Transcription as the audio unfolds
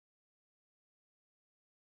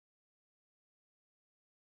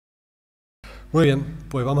Muy bien,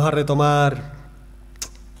 pues vamos a retomar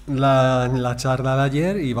la charla de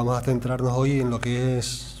ayer y vamos a centrarnos hoy en lo que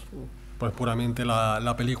es pues puramente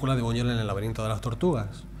la película de Buñuel en el Laberinto de las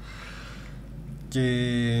Tortugas.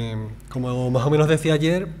 Que, como más o menos decía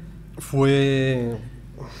ayer, fue,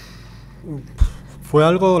 fue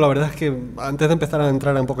algo, la verdad es que antes de empezar a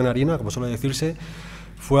entrar un poco en harina, como suele decirse,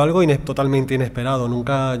 fue algo totalmente inesperado.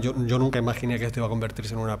 Yo nunca imaginé que esto iba a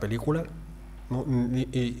convertirse en una película. ¿No?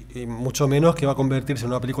 Y mucho menos que va a convertirse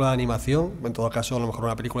en una película de animación, en todo caso a lo mejor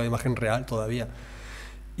una película de imagen real todavía,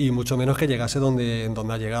 y mucho menos que llegase donde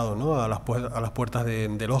ha llegado, ¿no? A las puertas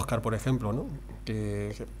del Oscar, por ejemplo, ¿no?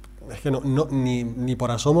 Es que ni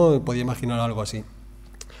por asomo podía imaginar algo así.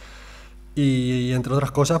 Y entre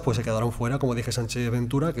otras cosas, pues se quedaron fuera, como dije, Sánchez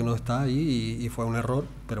Ventura, que no está ahí y fue un error,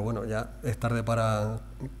 pero bueno, ya es tarde para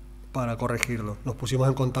corregirlo. Nos pusimos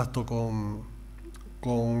en contacto con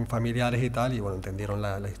familiares y tal, y bueno, entendieron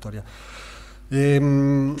la historia.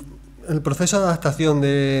 El proceso de adaptación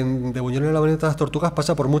de Buñuel en el Laberinto de las Tortugas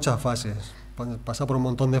pasa por muchas fases, pasa por un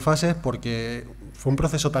montón de fases, porque fue un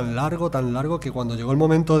proceso tan largo, que cuando llegó el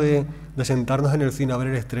momento de sentarnos en el cine a ver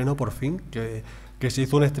el estreno, por fin, que se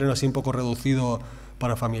hizo un estreno así un poco reducido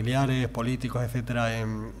para familiares, políticos, etcétera,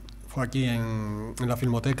 fue aquí en la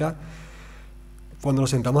Filmoteca. Cuando nos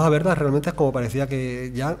sentamos a verla, realmente es como parecía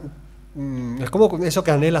que ya... Es como eso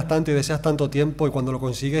que anhelas tanto y deseas tanto tiempo y cuando lo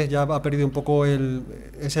consigues ya ha perdido un poco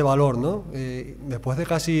ese valor, ¿no? Después de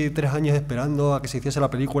casi 3 años esperando a que se hiciese la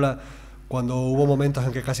película, cuando hubo momentos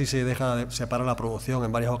en que casi se para la producción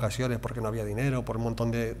en varias ocasiones porque no había dinero, por un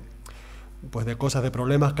montón de cosas, de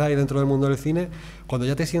problemas que hay dentro del mundo del cine, cuando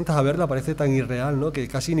ya te sientas a verla parece tan irreal, ¿no? Que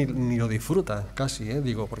casi ni lo disfrutas, casi,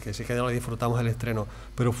 digo, porque sí que ya lo disfrutamos el estreno,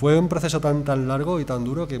 pero fue un proceso tan largo y tan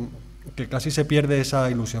duro que casi se pierde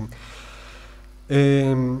esa ilusión.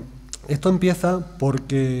 Esto empieza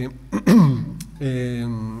porque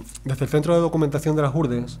desde el Centro de Documentación de las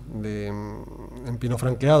Urdes, en Pino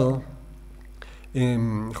Franqueado,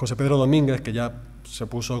 José Pedro Domínguez, que ya se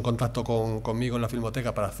puso en contacto conmigo en la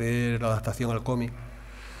Filmoteca para hacer la adaptación al cómic,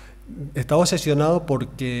 estaba obsesionado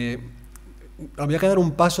porque había que dar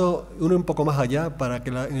un paso, un poco más allá, para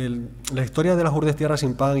que la historia de las Urdes Tierra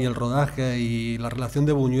sin Pan y el rodaje y la relación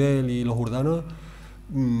de Buñuel y los urdanos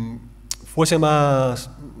fuese más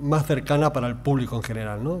cercana para el público en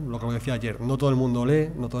general, ¿no? Lo que decía ayer, no todo el mundo lee,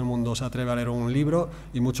 no todo el mundo se atreve a leer un libro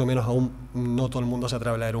y mucho menos aún no todo el mundo se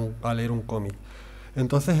atreve a leer un cómic.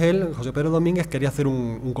 Entonces José Pedro Domínguez, quería hacer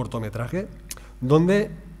un cortometraje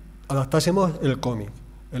donde adaptásemos el cómic.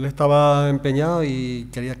 Él estaba empeñado y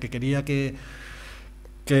quería que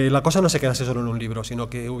la cosa no se quedase solo en un libro, sino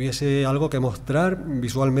que hubiese algo que mostrar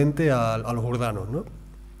visualmente a los urdanos, ¿no?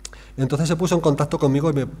 Entonces se puso en contacto conmigo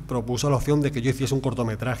y me propuso la opción de que yo hiciese un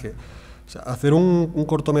cortometraje. O sea, hacer un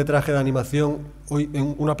cortometraje de animación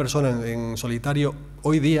en una persona en solitario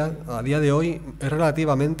a día de hoy, es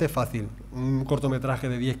relativamente fácil. Un cortometraje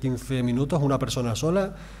de 10-15 minutos, una persona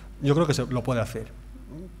sola, yo creo que se lo puede hacer.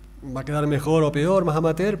 Va a quedar mejor o peor, más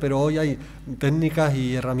amateur, pero hoy hay técnicas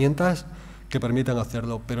y herramientas que permiten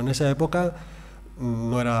hacerlo. Pero en esa época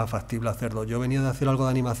no era factible hacerlo. Yo venía de hacer algo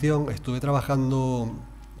de animación, estuve trabajando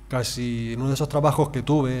casi en uno de esos trabajos que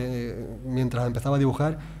tuve mientras empezaba a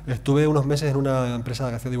dibujar, estuve unos meses en una empresa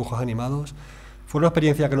que hacía dibujos animados. Fue una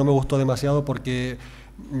experiencia que no me gustó demasiado porque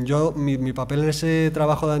mi papel en ese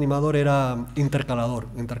trabajo de animador era intercalador.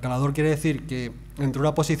 Intercalador quiere decir que entre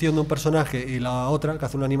una posición de un personaje y la otra, que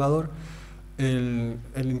hace un animador, el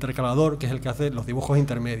intercalador, que es el que hace los dibujos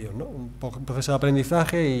intermedios, ¿no? Un proceso de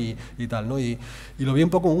aprendizaje y tal, ¿no? Y lo vi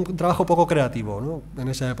un trabajo poco creativo, ¿no? En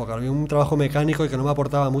esa época, lo vi un trabajo mecánico y que no me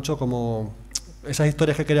aportaba mucho, como esas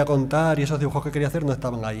historias que quería contar y esos dibujos que quería hacer no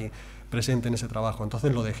estaban ahí presentes en ese trabajo,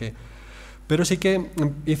 entonces lo dejé. Pero sí que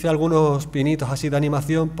hice algunos pinitos así de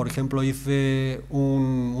animación. Por ejemplo, hice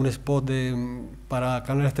un spot para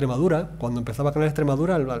Canal Extremadura. Cuando empezaba Canal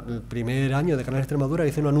Extremadura, el primer año de Canal Extremadura,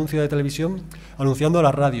 hice un anuncio de televisión anunciando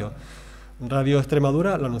la radio. Radio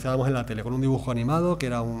Extremadura lo anunciábamos en la tele con un dibujo animado, que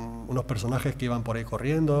eran unos personajes que iban por ahí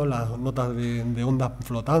corriendo, las notas de ondas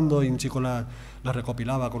flotando y un chico las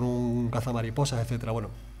recopilaba con un cazamariposas, etcétera. Bueno,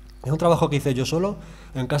 es un trabajo que hice yo solo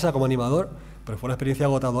en casa como animador, pero fue una experiencia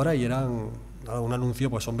agotadora y eran un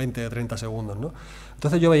anuncio, pues son 20-30 segundos, ¿no?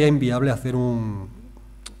 Entonces yo veía inviable hacer un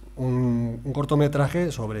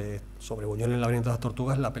cortometraje sobre Buñuel en el Laberinto de las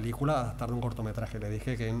Tortugas, la película, adaptar un cortometraje. Le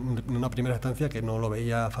dije que en una primera instancia que no lo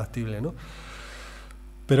veía factible, ¿no?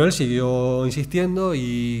 Pero él siguió insistiendo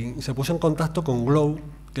y se puso en contacto con Glow,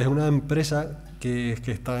 que es una empresa que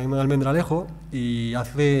está en Almendralejo y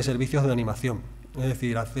hace servicios de animación. Es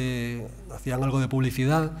decir, hacían algo de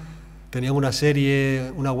publicidad tenían una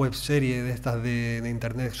serie, una web serie de estas de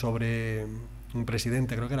internet sobre un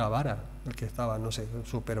presidente, creo que era Vara, el que estaba, no sé,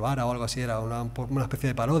 Super Vara o algo así, era una especie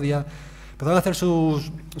de parodia. Empezaron a hacer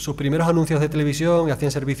sus primeros anuncios de televisión y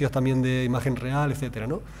hacían servicios también de imagen real, etcétera,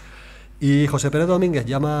 ¿no? Y José Pérez Domínguez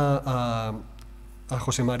llama a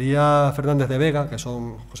José María Fernández de Vega,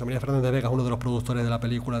 José María Fernández de Vega es uno de los productores de la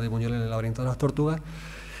película de Buñuel en el Laberinto de las Tortugas,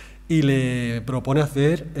 y le propone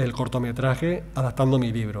hacer el cortometraje adaptando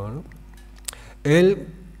mi libro, ¿no? Él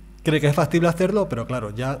cree que es factible hacerlo, pero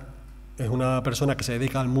claro, ya es una persona que se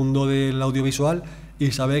dedica al mundo del audiovisual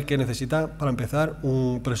y sabe que necesita, para empezar,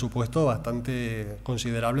 un presupuesto bastante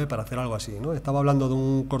considerable para hacer algo así, ¿no? Estaba hablando de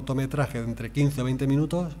un cortometraje de entre 15 o 20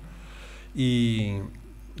 minutos y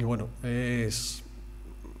bueno, es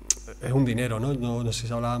un dinero, ¿no? No sé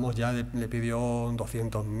si hablábamos ya, le pidió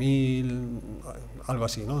 200.000, algo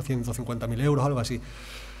así, ¿no? 150.000 euros, algo así.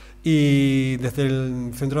 Y desde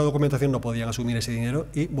el centro de documentación no podían asumir ese dinero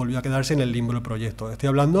y volvió a quedarse en el limbo el proyecto. Estoy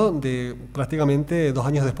hablando de prácticamente 2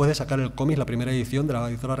 años después de sacar el cómic, la primera edición de la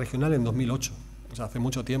editora regional en 2008. O sea, hace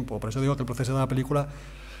mucho tiempo. Por eso digo que el proceso de la película,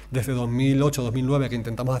 desde 2008-2009, que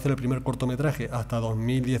intentamos hacer el primer cortometraje, hasta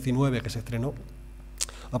 2019, que se estrenó,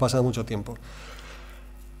 ha pasado mucho tiempo.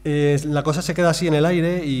 La cosa se queda así en el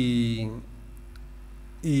aire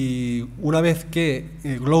y una vez que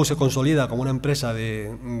Glow se consolida como una empresa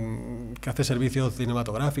que hace servicios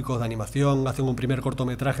cinematográficos, de animación, hacen un primer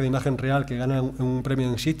cortometraje de imagen real que gana un premio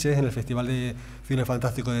en Sitges, en el Festival de Cine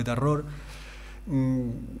Fantástico de Terror,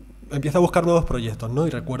 empieza a buscar nuevos proyectos, ¿no?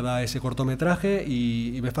 Y recuerda ese cortometraje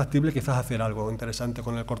y ve factible quizás hacer algo interesante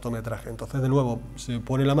con el cortometraje. Entonces, de nuevo, se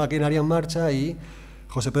pone la maquinaria en marcha y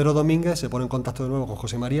José Pedro Domínguez se pone en contacto de nuevo con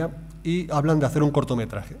José María y hablan de hacer un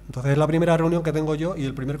cortometraje. Entonces es la primera reunión que tengo yo y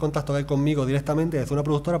el primer contacto que hay conmigo directamente es una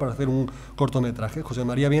productora para hacer un cortometraje. José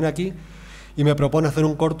María viene aquí y me propone hacer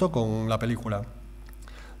un corto con la película.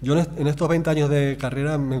 Yo en estos 20 años de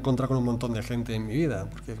carrera me he encontrado con un montón de gente en mi vida,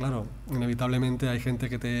 porque claro, inevitablemente hay gente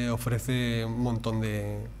que te ofrece un montón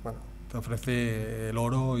te ofrece el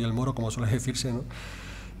oro y el moro, como suele decirse, ¿no?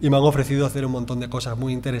 Y me han ofrecido hacer un montón de cosas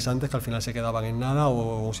muy interesantes que al final se quedaban en nada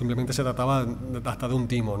o simplemente se trataba hasta de un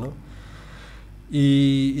timo, ¿no?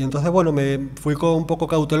 Y entonces, bueno, me fui un poco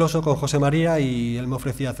cauteloso con José María y él me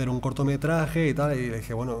ofrecía hacer un cortometraje y tal, y le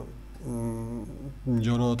dije, bueno,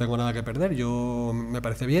 yo no tengo nada que perder, me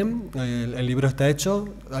parece bien, el libro está hecho,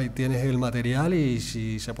 ahí tienes el material y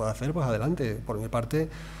si se puede hacer, pues adelante. Por mi parte,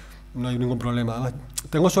 no hay ningún problema. Además,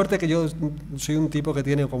 tengo suerte que yo soy un tipo que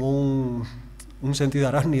tiene como un sentido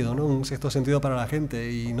arácnido, ¿no? Un sexto sentido para la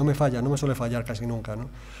gente y no me suele fallar casi nunca, ¿no?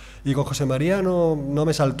 Y con José María no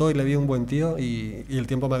me saltó y le vi un buen tío y el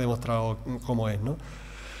tiempo me ha demostrado cómo es, ¿no?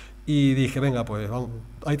 Y dije, venga, pues vamos,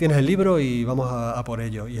 ahí tienes el libro y vamos a por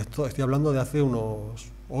ello. Y esto estoy hablando de hace unos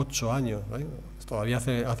 8 años, ¿eh? Todavía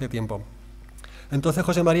hace tiempo. Entonces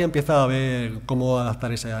José María empieza a ver cómo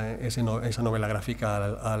adaptar esa novela gráfica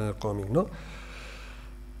al cómic, ¿no?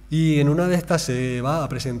 Y en una de estas se va a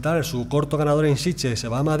presentar su corto ganador en Sitges, se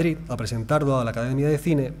va a Madrid a presentarlo a la Academia de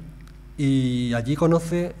Cine y allí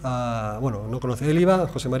conoce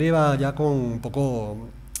José María iba ya con un poco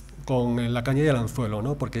con la caña y el anzuelo,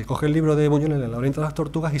 ¿no? Porque coge el libro de Buñuel en el Laberinto de las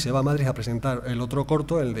Tortugas y se va a Madrid a presentar el otro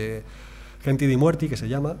corto, el de Genti di Muerti, que se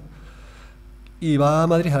llama, y va a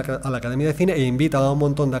Madrid a la Academia de Cine e invita a un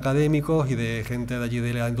montón de académicos y de gente de allí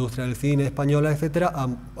de la industria del cine española, etcétera,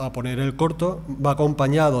 a poner el corto. Va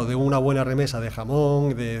acompañado de una buena remesa de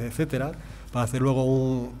jamón, etcétera, para hacer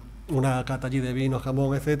luego una cata allí de vino,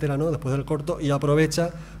 jamón, etcétera, ¿no? Después del corto, y aprovecha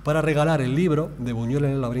para regalar el libro de Buñuel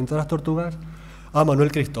en el Laberinto de las Tortugas a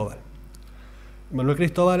Manuel Cristóbal. Manuel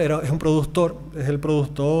Cristóbal es el productor. ¿Cuál es el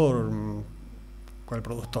productor?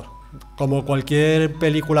 Como cualquier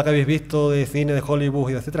película que habéis visto de cine, de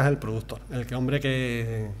Hollywood y etcétera, es el productor, hombre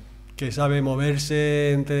que sabe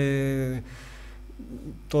moverse entre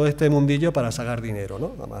todo este mundillo para sacar dinero,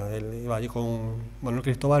 ¿no? Además, él iba allí con Manuel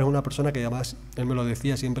Cristóbal, es una persona que además, él me lo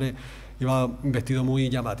decía, siempre iba vestido muy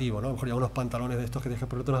llamativo, ¿no? A lo mejor llevaba unos pantalones de estos que tienes que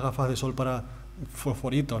ponerte unas gafas de sol para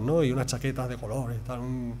fosforitos, ¿no? Y unas chaquetas de colores, tal.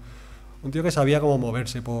 Un tío que sabía cómo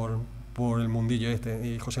moverse por el mundillo este,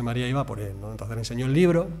 y José María iba por él, ¿no? Entonces le enseñó el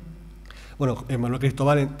libro. Bueno, Manuel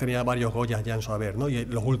Cristóbal tenía varios Goyas ya en su haber, ¿no? Y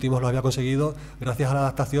los últimos los había conseguido gracias a la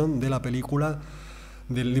adaptación de la película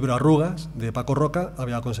del libro Arrugas, de Paco Roca.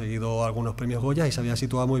 Había conseguido algunos premios Goya y se había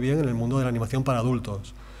situado muy bien en el mundo de la animación para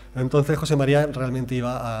adultos. Entonces José María realmente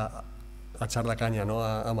iba a echar la caña, ¿no?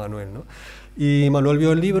 a Manuel, ¿no? Y Manuel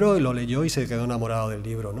vio el libro y lo leyó y se quedó enamorado del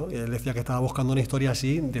libro, ¿no? Y él decía que estaba buscando una historia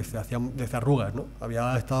así desde Arrugas, ¿no?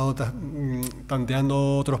 Había estado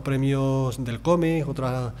tanteando otros premios del cómic,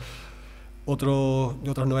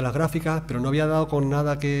 otras novelas gráficas, pero no había dado con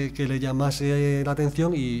nada que le llamase la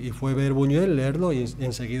atención y fue ver Buñuel, leerlo y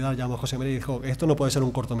enseguida llamó a José María y dijo, esto no puede ser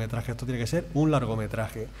un cortometraje, esto tiene que ser un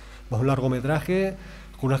largometraje. Más un largometraje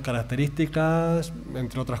con unas características,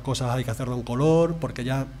 entre otras cosas hay que hacerlo en color, porque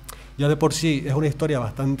ya de por sí es una historia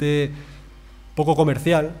bastante poco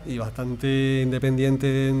comercial y bastante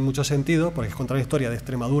independiente en muchos sentidos, porque es contar una historia de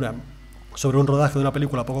Extremadura sobre un rodaje de una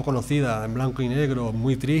película poco conocida, en blanco y negro,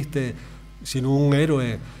 muy triste, sin un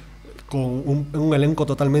héroe, con un elenco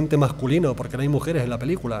totalmente masculino, porque no hay mujeres en la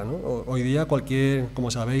película, ¿no? Hoy día como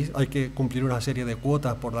sabéis, hay que cumplir una serie de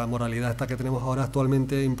cuotas por la moralidad esta que tenemos ahora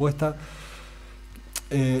actualmente impuesta.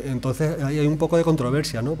 Entonces hay un poco de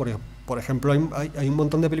controversia, ¿no? Porque, por ejemplo, hay un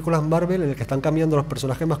montón de películas Marvel en las que están cambiando los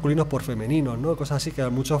personajes masculinos por femeninos, ¿no? Cosas así que a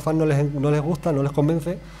muchos fans no les gusta, no les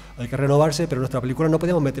convence, hay que renovarse, pero en nuestra película no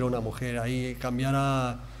podíamos meter a una mujer ahí, cambiar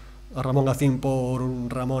a Ramón Gacín por un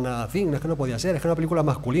Ramona Gacín, es que no podía ser, es que era una película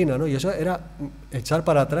masculina, ¿no? Y eso era echar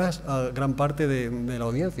para atrás a gran parte de la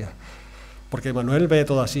audiencia, porque Manuel ve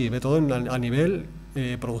todo así, ve todo a nivel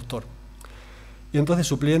productor. Y entonces,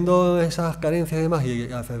 supliendo esas carencias y demás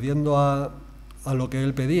y accediendo a lo que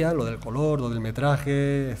él pedía, lo del color, lo del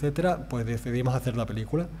metraje, etcétera, pues decidimos hacer la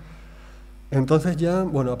película. Entonces ya,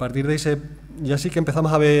 bueno, a partir de ahí ya sí que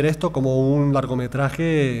empezamos a ver esto como un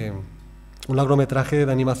largometraje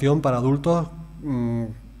de animación para adultos,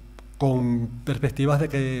 con perspectivas de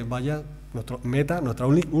que vaya nuestra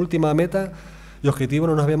última meta y objetivo.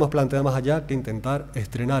 No nos habíamos planteado más allá que intentar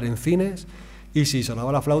estrenar en cines y, si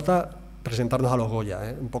sonaba la flauta, presentarnos a los Goya,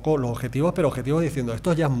 un poco los objetivos, pero objetivos diciendo,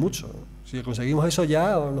 esto ya es mucho, si conseguimos eso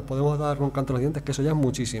ya nos podemos dar con canto a los dientes, que eso ya es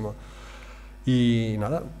muchísimo. Y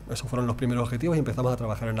nada, esos fueron los primeros objetivos y empezamos a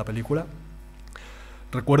trabajar en la película.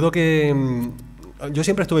 Recuerdo que yo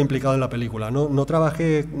siempre estuve implicado en la película, no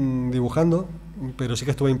trabajé dibujando, pero sí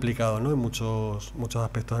que estuve implicado, ¿no?, en muchos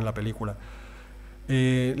aspectos en la película.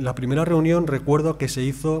 La primera reunión recuerdo que se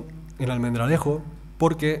hizo en Almendralejo,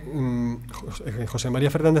 porque José María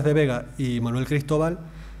Fernández de Vega y Manuel Cristóbal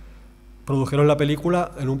produjeron la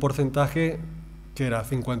película en un porcentaje que era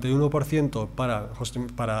 51%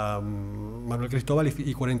 para Manuel Cristóbal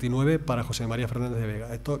y 49% para José María Fernández de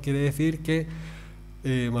Vega. Esto quiere decir que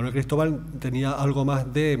Manuel Cristóbal tenía algo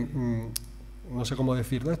más de, no sé cómo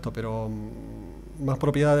decirlo esto, pero más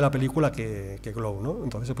propiedad de la película que Glow, ¿no?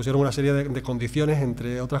 Entonces se pusieron una serie de condiciones,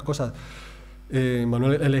 entre otras cosas.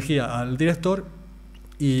 Manuel elegía al director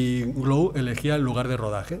y Glow elegía el lugar de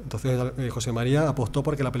rodaje. Entonces José María apostó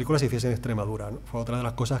porque la película se hiciese en Extremadura, ¿no? Fue otra de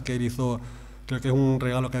las cosas que él hizo, creo que es un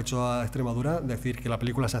regalo que ha hecho a Extremadura, decir que la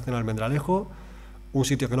película se hace en Almendralejo, un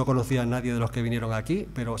sitio que no conocía nadie de los que vinieron aquí,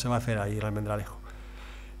 pero se va a hacer ahí en Almendralejo.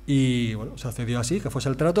 Y bueno, se accedió así, que fuese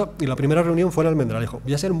el trato, y la primera reunión fue en Almendralejo.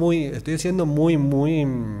 Estoy siendo muy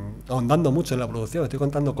ahondando mucho en la producción, estoy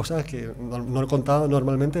contando cosas que no he contado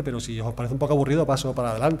normalmente, pero si os parece un poco aburrido paso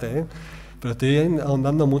para adelante, ¿eh? Pero estoy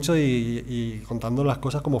ahondando mucho y contando las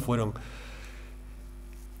cosas como fueron.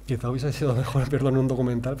 Quizá hubiese sido mejor verlo en un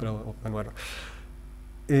documental, pero bueno.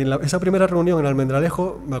 Esa primera reunión en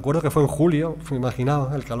Almendralejo, me acuerdo que fue en julio,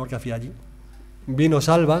 imaginaos el calor que hacía allí. Vino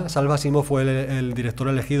Salva Simo fue el director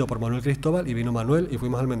elegido por Manuel Cristóbal, y vino Manuel y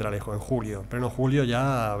fuimos al Almendralejo en julio, pleno julio,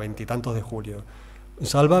 ya 20 de julio.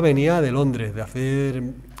 Salva venía de Londres, de hacer...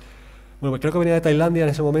 Bueno, creo que venía de Tailandia en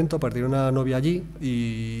ese momento, para tener una novia allí,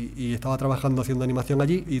 y estaba trabajando haciendo animación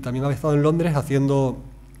allí, y también había estado en Londres haciendo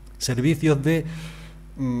servicios de...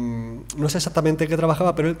 no sé exactamente qué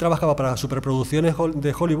trabajaba, pero él trabajaba para superproducciones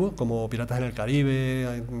de Hollywood, como Piratas en el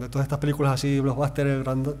Caribe, de todas estas películas así, blockbusters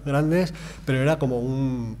grandes, pero era como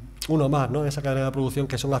uno más, ¿no?, de esa cadena de producción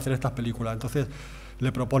que son hacer estas películas. Entonces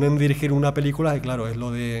le proponen dirigir una película y claro, es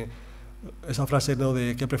lo de esa frase, ¿no?,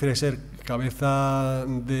 de ¿qué prefiere ser, cabeza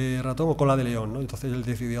de ratón o cola de león?, ¿no? Entonces él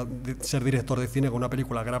decidió ser director de cine con una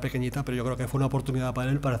película que era pequeñita, pero yo creo que fue una oportunidad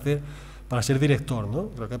para él para ser director, ¿no?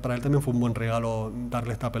 Creo que para él también fue un buen regalo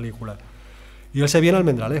darle esta película. Y él se viene a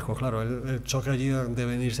Almendralejo, claro, el choque allí de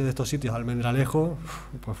venirse de estos sitios a Almendralejo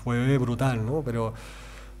pues fue brutal, ¿no? Pero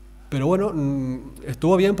bueno,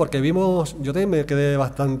 estuvo bien porque yo también me quedé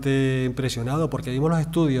bastante impresionado porque vimos los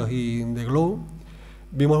estudios de Glow.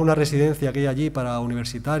 Vimos una residencia que hay allí para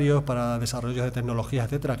universitarios, para desarrollos de tecnologías,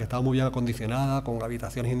 etcétera, que estaba muy bien acondicionada, con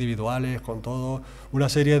habitaciones individuales, con todo, una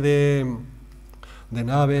serie de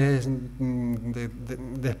naves,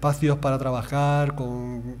 de espacios para trabajar,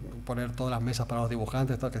 con poner todas las mesas para los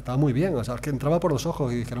dibujantes, que estaba muy bien, o sea, es que entraba por los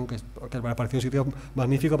ojos y dijeron que me pareció un sitio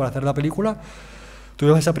magnífico para hacer la película.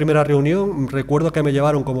 Tuvimos esa primera reunión, recuerdo que me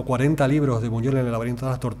llevaron como 40 libros de Buñuel en el Laberinto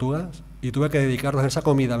de las Tortugas y tuve que dedicarlos a esa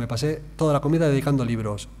comida, me pasé toda la comida dedicando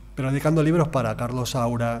libros, pero dedicando libros para Carlos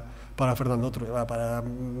Saura, para Fernando Trueba, para,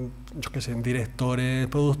 yo qué sé, directores,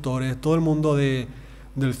 productores, todo el mundo del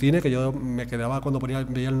cine, que yo me quedaba cuando veía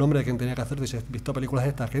el nombre de quien tenía que hacer, dice, he visto películas de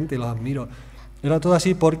esta gente y los admiro. Era todo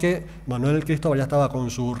así porque Manuel Cristóbal ya estaba con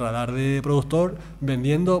su radar de productor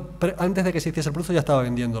vendiendo, antes de que se hiciese el producto ya estaba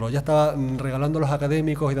vendiéndolo, ya estaba regalando a los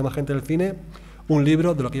académicos y demás gente del cine un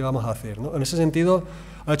libro de lo que íbamos a hacer, ¿no? En ese sentido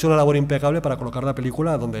ha hecho una labor impecable para colocar la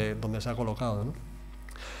película donde se ha colocado, ¿no?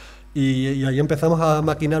 Y ahí empezamos a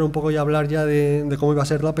maquinar un poco y a hablar ya de cómo iba a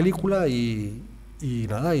ser la película y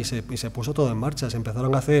nada, y se puso todo en marcha. Se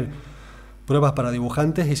empezaron a hacer pruebas para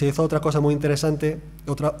dibujantes y se hizo otra cosa muy interesante.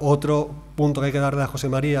 Otro punto que hay que darle a José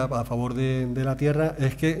María a favor de la tierra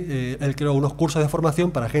es que él creó unos cursos de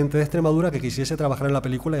formación para gente de Extremadura que quisiese trabajar en la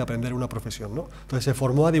película y aprender una profesión, ¿no? Entonces se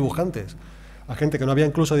formó a dibujantes, a gente que no había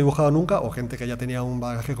incluso dibujado nunca o gente que ya tenía un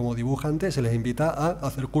bagaje como dibujante. Se les invita a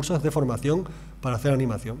hacer cursos de formación para hacer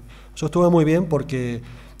animación. Eso estuvo muy bien porque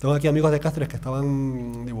tengo aquí amigos de Cáceres que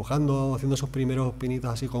estaban dibujando, haciendo sus primeros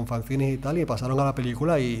pinitos así con fanzines y tal, y pasaron a la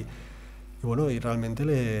película y bueno, y realmente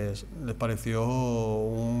les pareció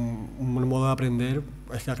un modo de aprender.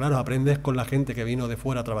 Es que claro, aprendes con la gente que vino de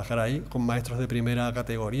fuera a trabajar ahí, con maestros de primera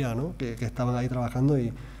categoría, ¿no? que estaban ahí trabajando,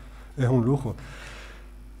 y es un lujo.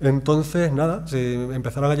 Entonces, nada, se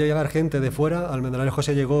empezaron a llegar gente de fuera. Almendralejo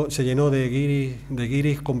se llenó de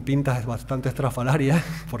guiris con pintas bastante estrafalarias,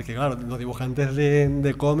 porque claro, los dibujantes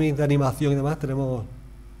de cómics, de animación y demás tenemos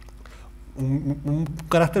un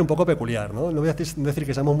carácter un poco peculiar, ¿no? No voy a decir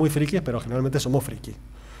que seamos muy frikis, pero generalmente somos frikis.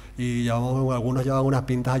 Y algunos llevaban unas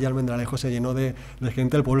pintas allá. Almendralejo se llenó de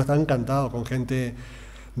gente, el pueblo estaba encantado, con gente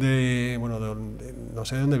no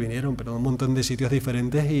sé de dónde vinieron, pero un montón de sitios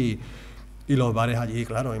diferentes y los bares allí,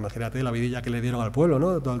 claro, imagínate la vidilla que le dieron al pueblo,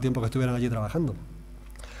 ¿no? Todo el tiempo que estuvieron allí trabajando.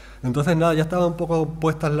 Entonces, nada, ya estaban un poco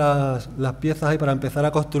puestas las piezas ahí para empezar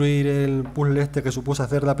a construir el puzzle este que supuso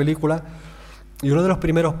hacer la película. Y uno de los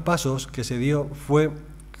primeros pasos que se dieron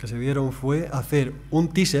fue hacer un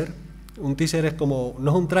teaser. Un teaser es como,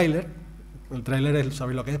 no es un tráiler. El tráiler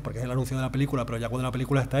sabéis lo que es, porque es el anuncio de la película, pero ya cuando la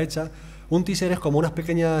película está hecha, un teaser es como unas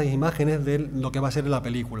pequeñas imágenes de lo que va a ser la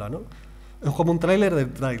película, ¿no? Es como un tráiler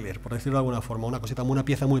del tráiler, por decirlo de alguna forma, una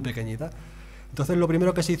pieza muy pequeñita. Entonces lo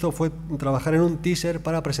primero que se hizo fue trabajar en un teaser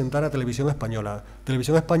para presentar a Televisión Española.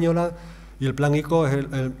 Televisión Española y el Plan ICO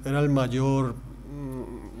era el mayor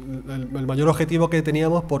objetivo que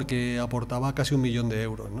teníamos, porque aportaba casi 1 millón de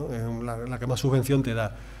euros, ¿no? Es la que más subvención te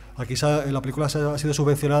da. Aquí la película ha sido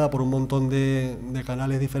subvencionada por un montón de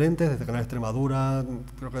canales diferentes, desde Canal Extremadura,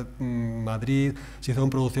 creo que Madrid, se hizo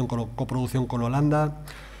coproducción con Holanda,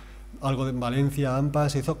 algo de Valencia, AMPA,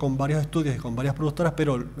 se hizo con varios estudios y con varias productoras,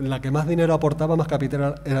 pero la que más dinero aportaba, más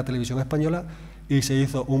capital, era Televisión Española, y se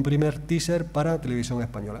hizo un primer teaser para Televisión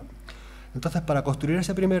Española. Entonces, para construir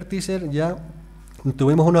ese primer teaser ya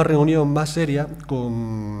tuvimos una reunión más seria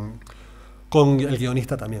con el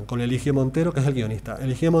guionista también, con Eligio Montero, que es el guionista.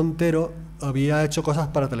 Eligio Montero había hecho cosas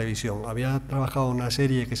para televisión, había trabajado en una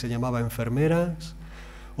serie que se llamaba Enfermeras,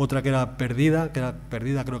 otra que era Perdida,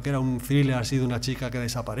 creo que era un thriller así de una chica que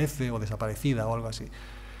desaparece o desaparecida o algo así,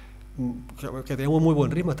 que tenía un muy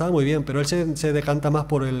buen ritmo, estaba muy bien, pero él se decanta más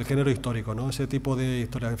por el género histórico, ¿no? Ese tipo de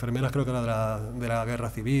historias. Enfermeras creo que era de la Guerra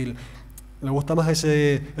Civil. Le gusta más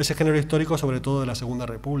ese género histórico, sobre todo de la Segunda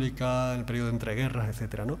República, el periodo de entreguerras,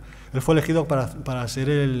 etcétera, ¿no? Él fue elegido para ser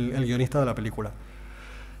el guionista de la película.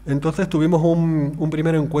 Entonces tuvimos un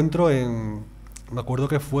primer encuentro me acuerdo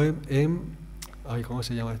que fue en... ¿cómo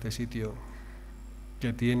se llama este sitio?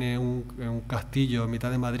 Que tiene un castillo en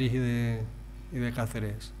mitad de Madrid y de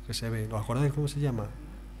Cáceres, que se ve. ¿Os acordáis cómo se llama?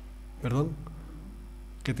 ¿Perdón?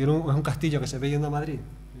 Que tiene es un castillo que se ve yendo a Madrid.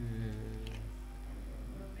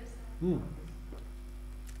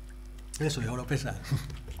 Eso es Oropesa.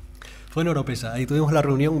 Fue en Oropesa. Ahí tuvimos la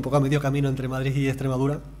reunión un poco a medio camino entre Madrid y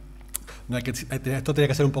Extremadura. Esto tenía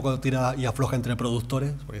que ser un poco tira y afloja entre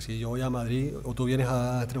productores, porque si yo voy a Madrid o tú vienes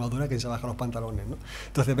a Extremadura, ¿quién se baja los pantalones, no?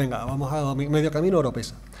 Entonces, venga, vamos a medio camino a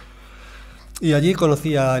Oropesa. Y allí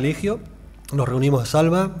conocí a Eligio, nos reunimos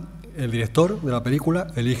Salva, el director de la película,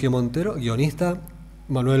 Eligio Montero, guionista,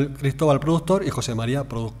 Manuel Cristóbal, productor, y José María,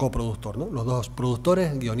 coproductor, ¿no? Los dos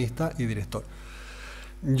productores, guionista y director.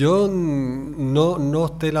 Yo no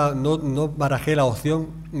barajé la opción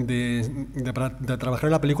de trabajar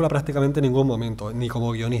en la película prácticamente en ningún momento, ni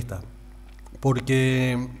como guionista,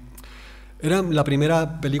 porque era la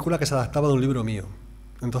primera película que se adaptaba de un libro mío.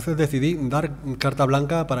 Entonces decidí dar carta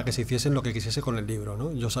blanca para que se hiciesen lo que quisiese con el libro,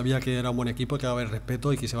 ¿no? Yo sabía que era un buen equipo, que iba a haber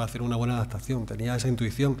respeto y que se iba a hacer una buena adaptación, tenía esa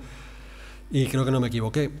intuición. Y creo que no me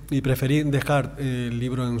equivoqué. Y preferí dejar el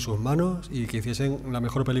libro en sus manos y que hiciesen la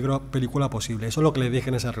mejor película posible. Eso es lo que les dije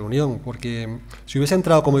en esa reunión, porque si hubiese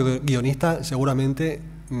entrado como guionista, seguramente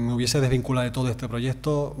me hubiese desvinculado de todo este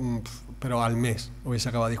proyecto, pero al mes hubiese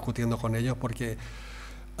acabado discutiendo con ellos, porque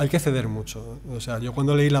hay que ceder mucho. O sea, yo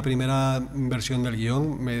cuando leí la primera versión del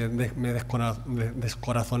guión me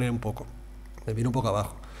descorazoné un poco, me vino un poco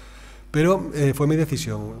abajo. Pero fue mi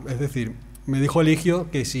decisión, es decir, me dijo Eligio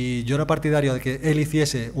que si yo era partidario de que él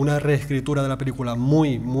hiciese una reescritura de la película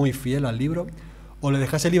muy, muy fiel al libro, o le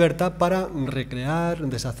dejase libertad para recrear,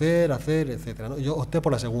 deshacer, hacer, etcétera, ¿no? Yo opté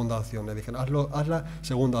por la segunda opción, le dije, haz la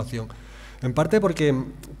segunda opción. En parte porque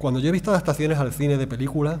cuando yo he visto adaptaciones al cine de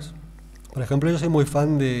películas, por ejemplo, yo soy muy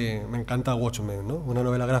fan me encanta Watchmen, ¿no? Una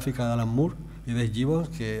novela gráfica de Alan Moore y de Gibbons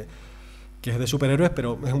que es de superhéroes,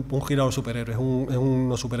 pero es un giro a los superhéroes, es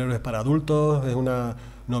unos superhéroes para adultos, es una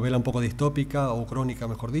novela un poco distópica, o crónica,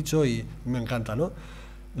 mejor dicho, y me encanta, ¿no?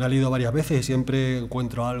 La he leído varias veces y siempre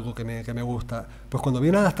encuentro algo que me gusta. Pues cuando vi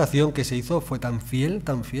una adaptación que se hizo fue tan fiel,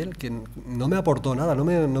 que no me aportó nada, no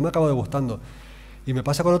me acabó de gustando. Y me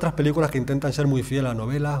pasa con otras películas que intentan ser muy fieles a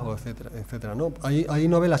novelas, o etcétera, etcétera, ¿no? Hay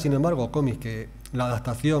novelas, sin embargo, cómics, que la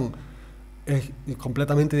adaptación es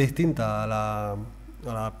completamente distinta a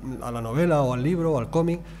la novela o al libro o al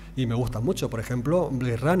cómic y me gustan mucho. Por ejemplo,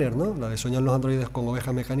 Blade Runner, ¿no? La de Sueñan los androides con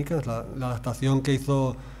ovejas mecánicas, la adaptación que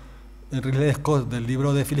hizo Ridley Scott del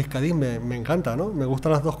libro de Phyllis Cadiz me encanta, ¿no? Me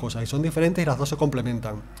gustan las dos cosas y son diferentes y las dos se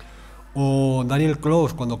complementan. O Daniel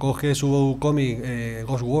Close cuando coge su cómic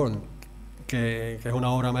Ghost World, que es una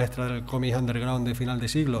obra maestra del cómic underground de final de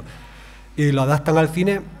siglo, y lo adaptan al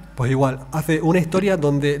cine, pues igual, hace una historia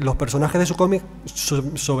donde los personajes de su cómic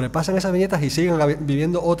sobrepasan esas viñetas y siguen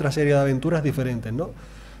viviendo otra serie de aventuras diferentes, ¿no?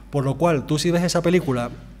 Por lo cual, tú si ves esa película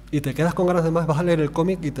y te quedas con ganas de más, vas a leer el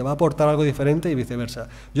cómic y te va a aportar algo diferente y viceversa.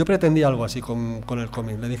 Yo pretendía algo así con el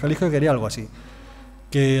cómic, le dije al hijo que quería algo así,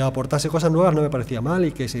 que aportase cosas nuevas no me parecía mal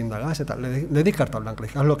y que se indagase, tal. Le di carta blanca, le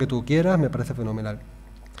dije, haz lo que tú quieras, me parece fenomenal.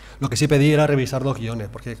 Lo que sí pedí era revisar los guiones,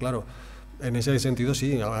 porque claro, en ese sentido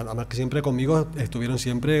sí, además que siempre conmigo estuvieron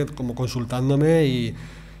siempre como consultándome y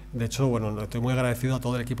de hecho, bueno, estoy muy agradecido a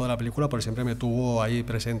todo el equipo de la película porque siempre me tuvo ahí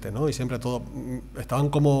presente, ¿no? Y siempre todo, estaban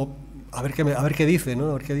como, a ver qué dice,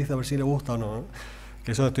 ¿no? A ver qué dice, a ver si le gusta o no, ¿no?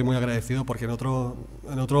 Que eso estoy muy agradecido porque en otro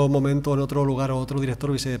momento, en otro lugar o otro director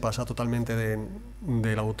hubiese pasado totalmente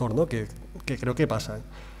del autor, ¿no? Que creo que pasa.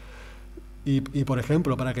 Y por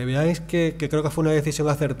ejemplo, para que veáis que creo que fue una decisión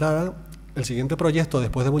acertada, el siguiente proyecto,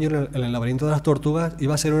 después de Buñuel en el Laberinto de las Tortugas,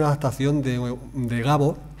 iba a ser una adaptación de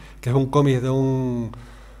Gabo, que es un cómic de un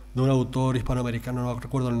autor hispanoamericano, no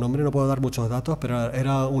recuerdo el nombre, no puedo dar muchos datos, pero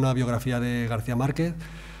era una biografía de García Márquez,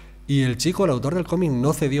 y el chico, el autor del cómic,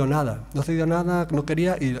 no cedió nada, no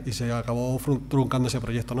quería, y se acabó truncando ese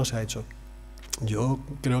proyecto, no se ha hecho. Yo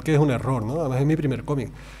creo que es un error, ¿no? Además es mi primer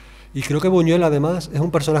cómic. Y creo que Buñuel, además, es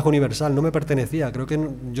un personaje universal, no me pertenecía. Creo que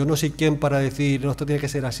yo no soy quien para decir, no, esto tiene que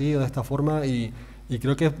ser así o de esta forma, y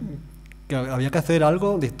creo que había que hacer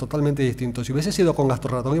algo totalmente distinto. Si hubiese sido con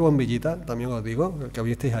Gastorratón y Bombillita, también os digo, el que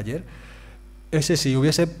visteis ayer, ese sí,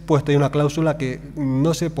 hubiese puesto ahí una cláusula que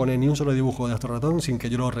no se pone ni un solo dibujo de Gastorratón sin que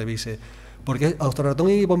yo lo revise. Porque Gastorratón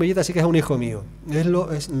y Bombillita sí que es un hijo mío.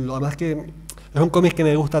 Además que es un cómic que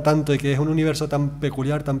me gusta tanto y que es un universo tan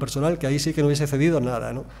peculiar, tan personal, que ahí sí que no hubiese cedido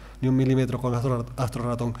nada, ¿no? Ni un milímetro con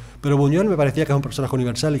Gastorratón. Pero Buñuel me parecía que es un personaje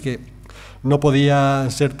universal y que no podía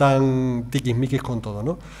ser tan tiquismiquis con todo,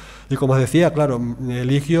 ¿no? Y como os decía, claro,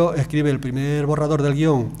 Eligio escribe el primer borrador del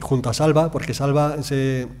guión junto a Salva, porque Salva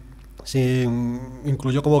se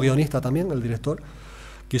incluyó como guionista también, el director,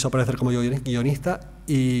 quiso aparecer como guionista,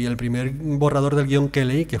 y el primer borrador del guión que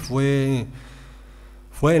leí, que fue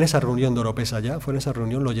en esa reunión de Oropesa ya, fue en esa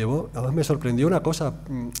reunión, lo llevó. Además me sorprendió una cosa,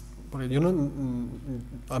 porque yo no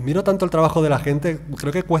admiro tanto el trabajo de la gente,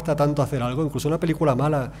 creo que cuesta tanto hacer algo, incluso una película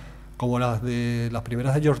mala como las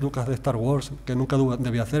primeras de George Lucas de Star Wars, que nunca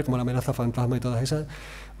debía hacer, como La amenaza fantasma y todas esas,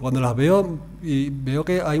 cuando las veo y veo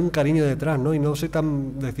que hay un cariño detrás, ¿no? Y no soy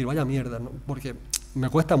tan decir, vaya mierda, ¿no? Porque me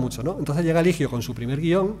cuesta mucho, ¿no? Entonces llega Eligio con su primer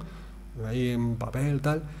guión, ahí en papel,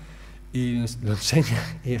 tal, y lo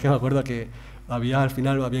enseña, y es que me acuerdo que al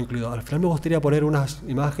final me gustaría poner unas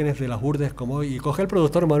imágenes de las urdes como hoy, y coge el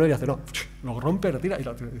productor Manuel y hace, no, lo rompe, retira, y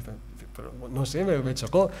pero no sé, me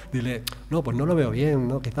chocó, dile, no, pues no lo veo bien,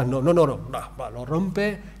 ¿no? Quizás no, lo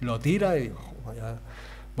rompe, lo tira y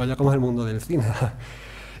vaya como es el mundo del cine.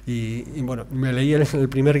 Y bueno, me leí el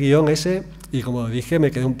primer guión ese y como dije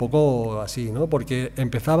me quedé un poco así, ¿no? Porque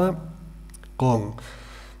empezaba con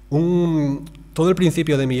todo el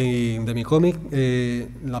principio de mi cómic,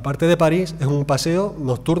 la parte de París es un paseo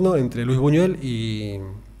nocturno entre Luis Buñuel y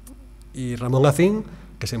y Ramón Acín,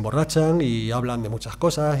 que se emborrachan y hablan de muchas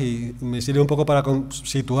cosas, y me sirve un poco para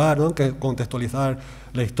situar, ¿no? Que contextualizar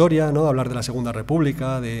la historia, ¿no? Hablar de la Segunda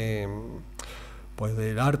República, pues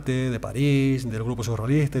del arte, de París, del grupo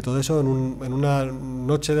surrealista y todo eso en una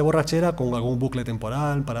noche de borrachera con algún bucle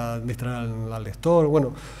temporal para distraer al lector,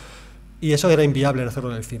 bueno. Y eso era inviable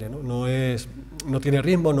hacerlo en el cine, ¿no? No tiene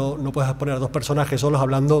ritmo, no puedes poner a dos personajes solos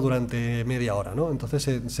hablando durante media hora, ¿no? Entonces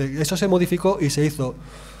eso se modificó y se hizo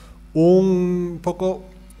un poco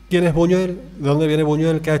quién es Buñuel, de dónde viene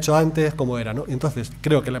Buñuel, qué ha hecho antes, cómo era, ¿no? Y entonces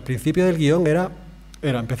creo que el principio del guión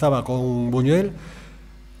empezaba con Buñuel,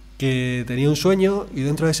 que tenía un sueño y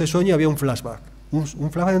dentro de ese sueño había un flashback. Un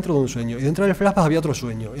flashback dentro de un sueño, y dentro del flashback había otro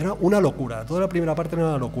sueño. Era una locura, toda la primera parte era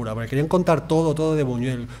una locura, porque querían contar todo de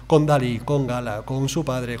Buñuel, con Dalí, con Gala, con su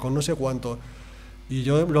padre, con no sé cuánto. Y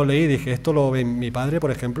yo lo leí y dije, esto lo ve mi padre,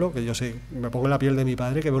 por ejemplo, que yo sé, me pongo en la piel de mi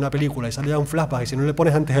padre, que ve una película y sale ya un flashback, y si no le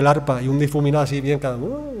pones antes el arpa y un difuminado así bien,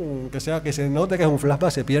 que se note que es un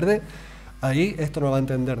flashback, se pierde, ahí esto no lo va a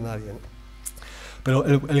entender nadie, ¿no? Pero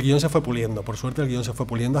el guión se fue puliendo, por suerte el guión se fue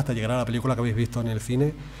puliendo hasta llegar a la película que habéis visto en el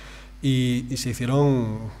cine. Y se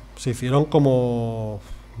hicieron como,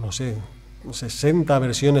 no sé, 60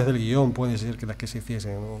 versiones del guión, puede ser que las que se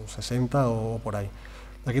hiciesen, ¿no? 60 o por ahí.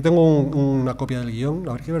 Aquí tengo una copia del guión,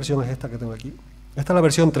 a ver qué versión es esta que tengo aquí. Esta es la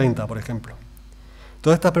versión 30, por ejemplo.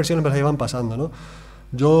 Todas estas versiones me las iban pasando, ¿no?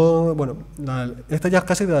 Esta ya es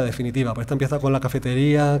casi de la definitiva, pues esta empieza con la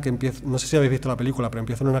cafetería, no sé si habéis visto la película, pero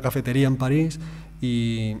empieza en una cafetería en París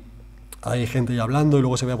y hay gente ya hablando y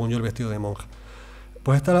luego se ve a Buñuel vestido de monja.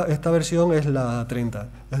 Pues esta versión es la 30,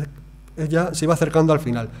 ya se iba acercando al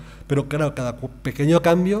final, pero claro, cada pequeño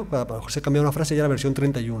cambio, a lo mejor se cambia una frase y ya la versión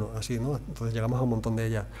 31, así, ¿no? Entonces llegamos a un montón de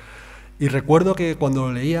ellas. Y recuerdo que cuando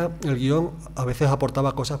lo leía el guión a veces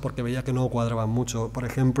aportaba cosas porque veía que no cuadraban mucho. Por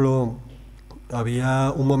ejemplo,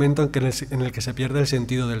 había un momento en el que se pierde el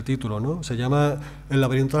sentido del título, ¿no? Se llama El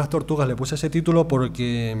laberinto de las tortugas, le puse ese título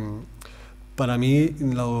porque para mí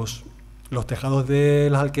los tejados de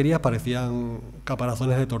las alquerías parecían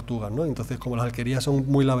caparazones de tortugas, ¿no? Entonces, como las alquerías son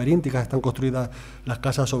muy laberínticas, están construidas las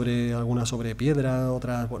casas algunas sobre piedra,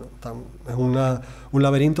 otras, bueno, es un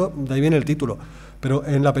laberinto, de ahí viene el título. Pero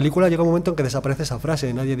en la película llega un momento en que desaparece esa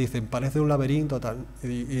frase, nadie dice, parece un laberinto, tal.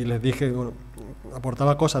 Y les dije, bueno,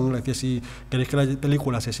 aportaba cosas, ¿no? Les decía, si queréis que la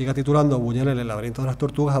película se siga titulando Buñuel en el laberinto de las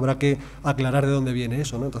tortugas, habrá que aclarar de dónde viene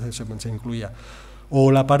eso, ¿no? Entonces se incluía.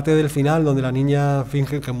 O la parte del final donde la niña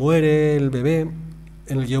finge que muere, el bebé.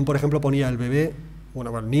 En el guión, por ejemplo, ponía el bebé,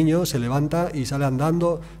 bueno, el niño se levanta y sale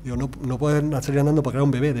andando. Digo, no pueden salir andando porque era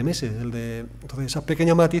un bebé de meses. Entonces, esos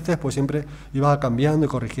pequeños matices, pues siempre iba cambiando y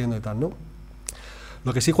corrigiendo y tal, ¿no?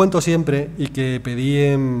 Lo que sí cuento siempre y que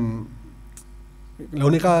pedí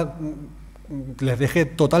les dejé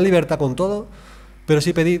total libertad con todo, pero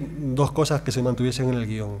sí pedí dos cosas que se mantuviesen en el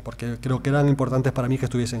guión, porque creo que eran importantes para mí que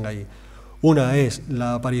estuviesen ahí. Una es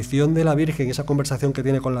la aparición de la Virgen, esa conversación que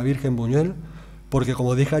tiene con la Virgen Buñuel, porque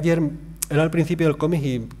como dije ayer, era al principio del cómic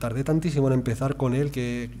y tardé tantísimo en empezar con él,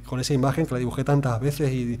 con esa imagen que la dibujé tantas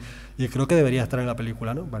veces y creo que debería estar en la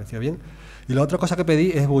película, ¿no? Parecía bien. Y la otra cosa que pedí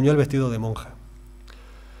es Buñuel vestido de monja.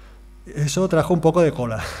 Eso trajo un poco de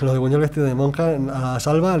cola, lo de Buñuel vestido de monja. A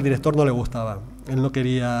Salva, al director, no le gustaba. Él no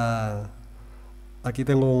quería... Aquí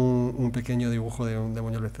tengo un pequeño dibujo de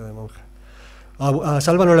Buñuel vestido de monja. A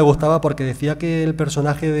Salva no le gustaba porque decía que el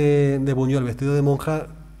personaje de Buñuel vestido de monja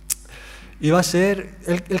iba a ser...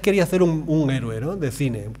 Él quería hacer un héroe, ¿no? De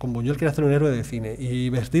cine. Con Buñuel quería hacer un héroe de cine. Y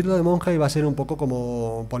vestirlo de monja iba a ser un poco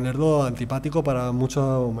como ponerlo antipático para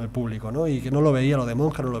mucho el público, ¿no? Y que no lo veía, lo de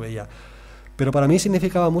monja no lo veía. Pero para mí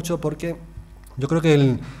significaba mucho porque yo creo que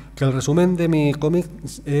el resumen de mi cómic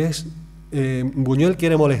es Buñuel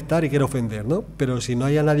quiere molestar y quiere ofender, ¿no? Pero si no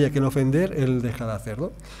hay a nadie a quien ofender, él deja de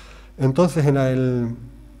hacerlo. Entonces a ver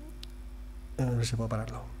si puedo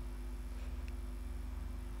pararlo.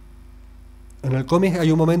 En el cómic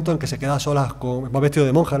hay un momento en que se queda a solas va vestido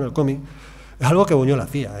de monja en el cómic. Es algo que Buñuel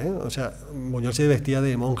hacía, ¿eh? O sea, Buñuel se vestía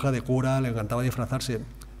de monja, de cura, le encantaba disfrazarse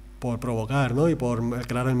por provocar, ¿no? Y por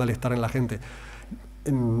crear el malestar en la gente.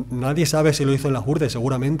 Nadie sabe si lo hizo en las Urdes,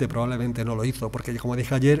 seguramente, probablemente no lo hizo, porque como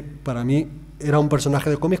dije ayer, para mí era un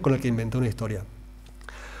personaje de cómics con el que inventé una historia.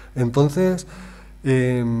 Entonces,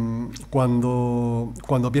 cuando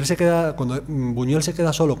Buñuel se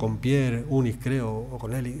queda solo con Pierre Unis, creo, o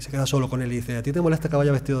con Eli, se queda solo con él y dice, ¿a ti te molesta que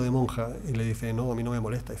vaya vestido de monja? Y le dice, no, a mí no me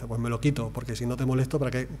molesta. Y dice, pues me lo quito, porque si no te molesto,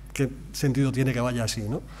 ¿para qué sentido tiene que vaya así,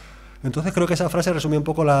 no? Entonces creo que esa frase resume un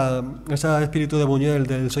poco ese espíritu de Buñuel,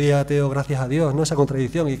 del soy ateo gracias a Dios, ¿no? Esa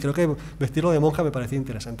contradicción, y creo que vestirlo de monja me parecía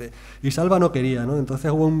interesante. Y Salva no quería, ¿no?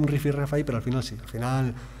 Entonces hubo un rifirrafe ahí, pero al final sí. Al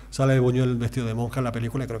final sale Buñuel vestido de monja en la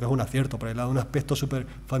película y creo que es un acierto, porque le da un aspecto súper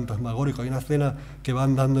fantasmagórico. Hay una escena que va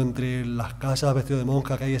andando entre las casas vestido de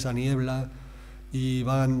monja, que hay esa niebla, y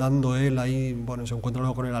va andando él ahí, bueno, se encuentra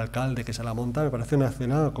luego con el alcalde que se la monta. Me parece una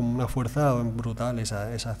escena con una fuerza brutal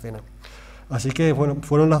esa escena. Así que bueno,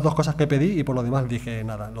 fueron las dos cosas que pedí y por lo demás dije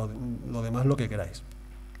nada, lo demás lo que queráis.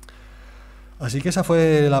 Así que esa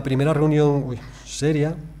fue la primera reunión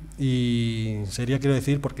seria, y seria quiero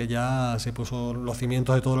decir porque ya se puso los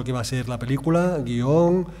cimientos de todo lo que iba a ser la película,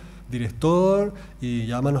 guión, director y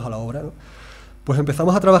ya manos a la obra, ¿no? Pues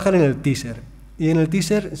empezamos a trabajar en el teaser, y en el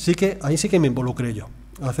teaser ahí sí que me involucré yo.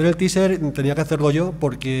 Hacer el teaser tenía que hacerlo yo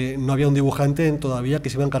porque no había un dibujante todavía que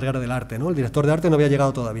se iba a encargar del arte, ¿no? El director de arte no había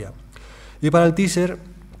llegado todavía. Y para el teaser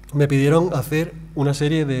me pidieron hacer una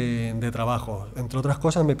serie de trabajos. Entre otras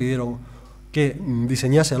cosas me pidieron que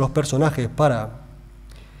diseñase a los personajes para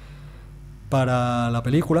la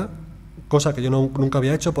película, cosa que yo nunca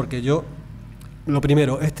había hecho porque lo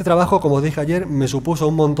primero, este trabajo, como os dije ayer, me supuso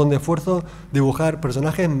un montón de esfuerzo dibujar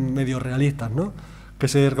personajes medio realistas, ¿no? Que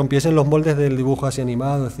se rompiesen los moldes del dibujo así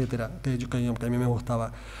animado, etcétera, que a mí me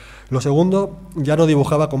gustaba. Lo segundo, ya no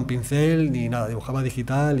dibujaba con pincel ni nada, dibujaba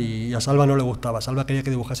digital, y a Salva no le gustaba. Salva quería que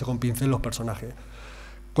dibujase con pincel los personajes.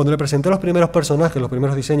 Cuando le presenté los primeros personajes, los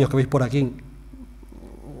primeros diseños que veis por aquí,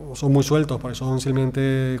 son muy sueltos porque son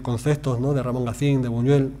simplemente conceptos, ¿no? De Ramón Gacín, de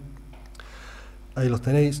Buñuel. Ahí los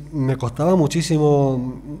tenéis. Me costaba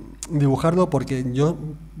muchísimo dibujarlo porque yo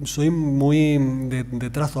soy muy de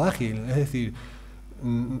trazo ágil, es decir,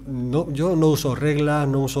 yo no uso reglas,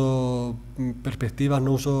 no uso perspectivas,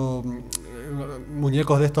 no uso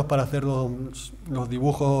muñecos de estos para hacer los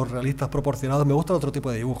dibujos realistas proporcionados. Me gusta otro tipo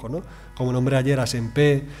de dibujos, ¿no? Como nombré ayer a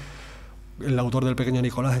Sempé, el autor del Pequeño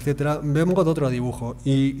Nicolás, etcétera. Vengo de otro dibujo.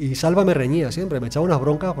 Y Salva me reñía siempre, me echaba unas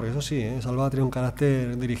broncas, porque eso sí, Salva tenía un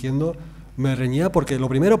carácter dirigiendo. Me reñía porque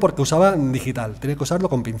porque usaba digital, tenía que usarlo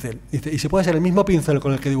con pincel. Y si puede ser el mismo pincel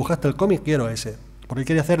con el que dibujaste el cómic, quiero ese. Porque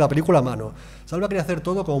quería hacer la película a mano. Salva quería hacer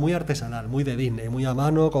todo como muy artesanal, muy de Disney, muy a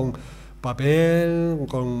mano, con papel,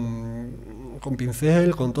 con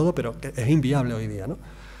pincel, con todo, pero que es inviable hoy día, ¿no?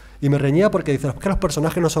 Y me reñía porque dice, es que los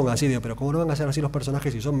personajes no son así. Digo, pero ¿cómo no van a ser así los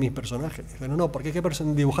personajes si son mis personajes? Dice, no, porque hay que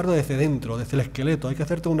dibujarlo desde dentro, desde el esqueleto, hay que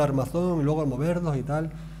hacerte un armazón y luego moverlos y tal.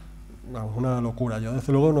 Vamos, una locura. Yo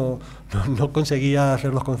desde luego no conseguía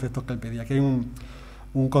hacer los conceptos que él pedía. Aquí hay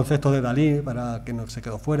un concepto de Dalí para que no se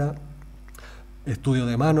quedó fuera. Estudio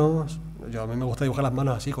de manos. A mí me gusta dibujar las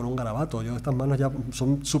manos así, con un garabato. Estas manos ya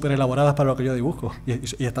son súper elaboradas para lo que yo dibujo.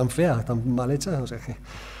 Y están feas, están mal hechas, no sé qué.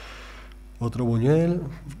 Otro Buñuel.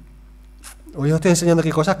 Hoy os estoy enseñando aquí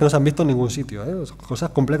cosas que no se han visto en ningún sitio, ¿eh? Cosas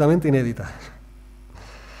completamente inéditas.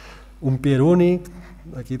 Un Pierre Unic.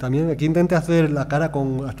 Aquí también. Aquí intenté hacer la cara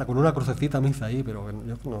hasta con una crucecita me hice ahí, pero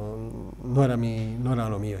no era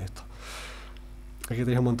lo mío esto. Aquí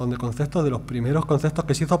tenéis un montón de conceptos, de los primeros conceptos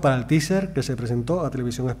que se hizo para el teaser que se presentó a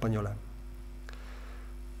Televisión Española.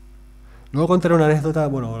 Luego contaré una anécdota,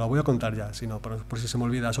 bueno, la voy a contar ya, si no, por si se me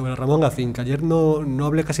olvida, sobre Ramón Gacín, que ayer no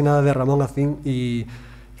hablé casi nada de Ramón Gacín y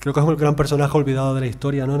creo que es un gran personaje olvidado de la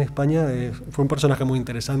historia, ¿no? En España fue un personaje muy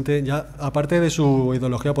interesante, ya aparte de su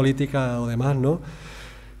ideología política o demás, ¿no?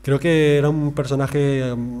 Creo que era un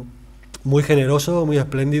personaje muy generoso, muy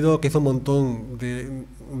espléndido, que hizo un montón de...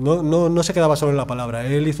 No se quedaba solo en la palabra,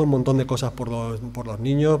 él hizo un montón de cosas por los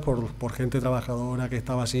niños, por gente trabajadora que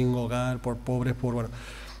estaba sin hogar, por pobres, bueno...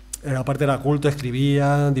 aparte era culto,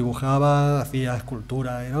 escribía, dibujaba, hacía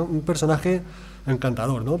escultura, era un personaje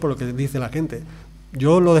encantador, ¿no? Por lo que dice la gente.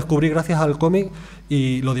 Yo lo descubrí gracias al cómic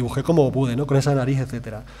y lo dibujé como pude, ¿no? Con esa nariz,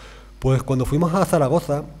 etcétera. Pues cuando fuimos a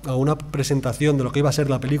Zaragoza a una presentación de lo que iba a ser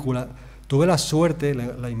la película, tuve la suerte,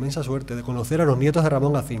 la inmensa suerte de conocer a los nietos de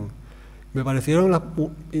Ramón Gacín. Me parecieron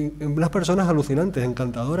unas personas alucinantes,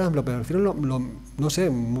 encantadoras, me parecieron, no sé,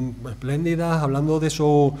 espléndidas, hablando de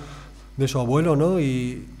su abuelo, ¿no?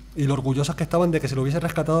 Y lo orgullosos que estaban de que se lo hubiese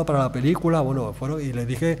rescatado para la película. Bueno, y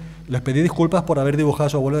les pedí disculpas por haber dibujado a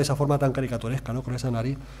su abuelo de esa forma tan caricaturesca, ¿no? Con esa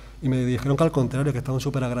nariz. Y me dijeron que al contrario, que estaban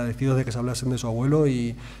súper agradecidos de que se hablasen de su abuelo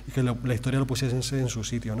y que la historia lo pusiese en su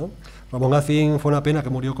sitio, ¿no? Ramón Gacín fue una pena que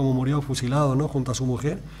murió como murió, fusilado, ¿no? Junto a su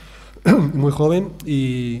mujer, muy joven,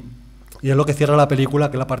 y es lo que cierra la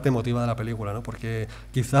película, que es la parte emotiva de la película, ¿no? Porque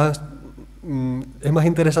quizás es más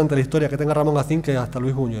interesante la historia que tenga Ramón Gacín que hasta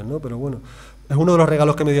Luis Buñuel, ¿no? Pero bueno, es uno de los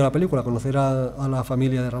regalos que me dio la película, conocer a la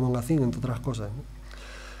familia de Ramón Gacín, entre otras cosas, ¿no?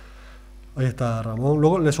 Ahí está Ramón.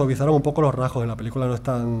 Luego le suavizaron un poco los rasgos, en la película no es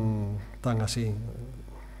tan así.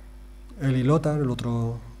 Él y Lothar, el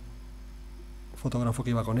otro fotógrafo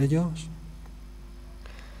que iba con ellos.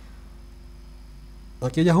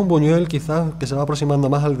 Aquí ya es un Buñuel quizás que se va aproximando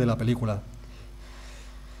más al de la película.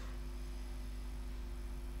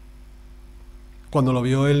 Cuando lo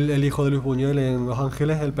vio el hijo de Luis Buñuel en Los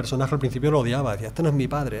Ángeles, el personaje al principio lo odiaba. Decía, este no es mi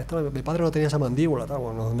padre, mi padre no tenía esa mandíbula. Tal.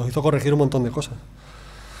 Bueno, nos hizo corregir un montón de cosas.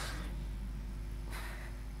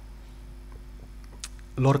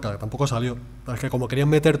 Lorca, que tampoco salió. Es que como querían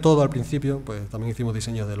meter todo al principio, pues también hicimos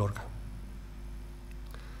diseños de Lorca.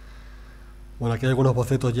 Bueno, aquí hay algunos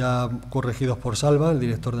bocetos ya corregidos por Salva, el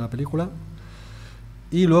director de la película.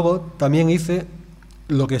 Y luego también hice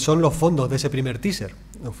lo que son los fondos de ese primer teaser.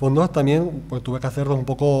 Los fondos también pues tuve que hacerlos un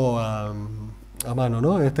poco a mano,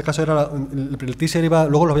 ¿no? En este caso era el teaser iba,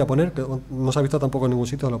 luego los voy a poner, que no se ha visto tampoco en ningún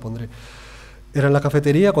sitio, lo pondré. Era en la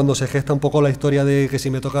cafetería cuando se gesta un poco la historia de que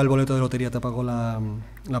si me toca el boleto de lotería te pago la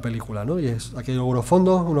película, ¿no? Y aquí hay algunos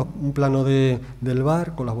fondos, un plano del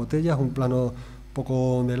bar con las botellas, un plano un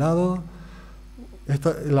poco de lado,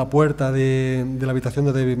 la puerta de la habitación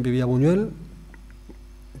donde vivía Buñuel,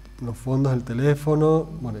 los fondos, el teléfono,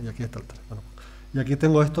 bueno, y aquí está el teléfono. Y aquí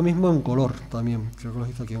tengo esto mismo en color también, creo que lo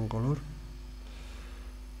hice aquí en color.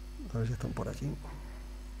 A ver si están por aquí.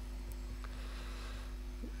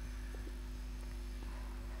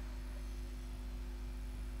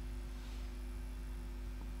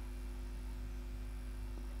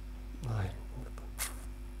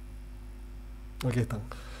 Aquí están.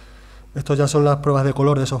 Estos ya son las pruebas de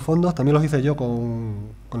color de esos fondos. También los hice yo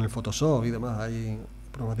con el Photoshop y demás. Hay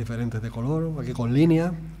pruebas diferentes de color. Aquí con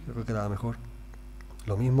línea. Creo que quedaba mejor.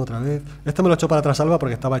 Lo mismo otra vez. Este me lo he hecho para atrás Alba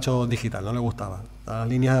porque estaba hecho digital. No le gustaba. Las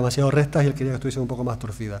líneas demasiado rectas y él quería que estuviesen un poco más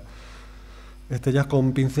torcidas. Este ya es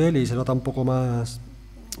con pincel y se nota un poco más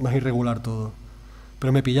irregular todo.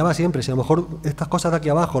 Pero me pillaba siempre. Si a lo mejor estas cosas de aquí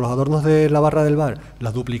abajo, los adornos de la barra del bar,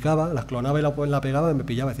 las duplicaba, las clonaba y la pegaba y me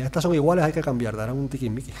pillaba. Decía, estas son iguales, hay que cambiar. Darán un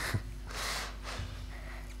tiquismiqui.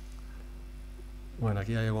 Bueno,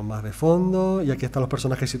 aquí hay algo más de fondo. Y aquí están los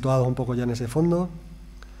personajes situados un poco ya en ese fondo.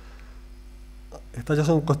 Estas ya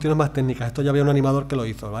son cuestiones más técnicas. Esto ya había un animador que lo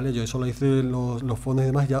hizo, ¿vale? Yo solo hice los fondos y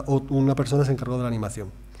demás. Ya una persona se encargó de la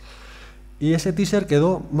animación. Y ese teaser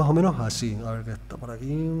quedó más o menos así. A ver qué está por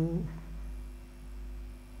aquí.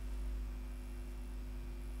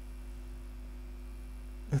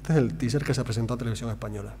 Este es el teaser que se presentó a Televisión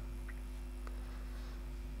Española.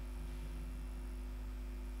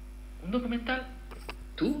 Un documental.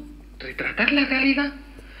 ¿Tú? ¿Retratar la realidad?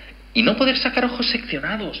 ¿Y no poder sacar ojos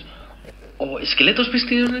seccionados? ¿O esqueletos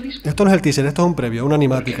vestidos de bispo? Esto no es el teaser, esto es un previo, una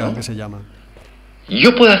animática que se llama.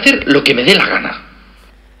 Yo puedo hacer lo que me dé la gana.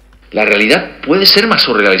 La realidad puede ser más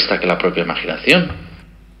surrealista que la propia imaginación.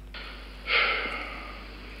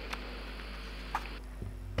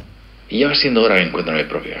 Y ya va siendo hora de encuentro mi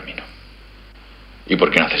propio camino. ¿Y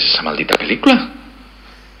por qué no haces esa maldita película?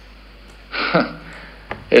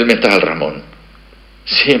 El metal, Ramón.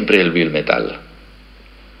 Siempre el vil metal.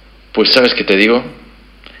 Pues ¿sabes qué te digo?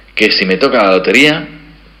 Que si me toca la lotería,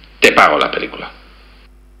 te pago la película.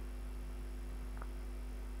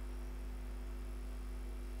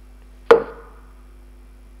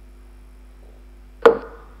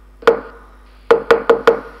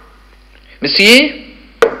 Monsieur?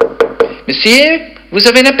 Monsieur, vous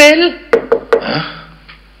avez un appel?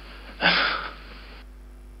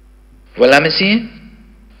 Voilà, monsieur.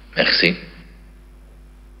 Merci.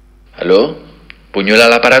 ¿Aló? ¿Buñuel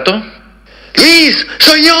al aparato? ¡Luis!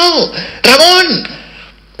 ¡Soy yo! ¡Ramón!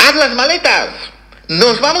 ¡Haz las maletas!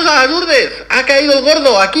 ¡Nos vamos a las Lourdes! ¡Ha caído el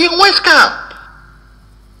gordo! ¡Aquí en Huesca!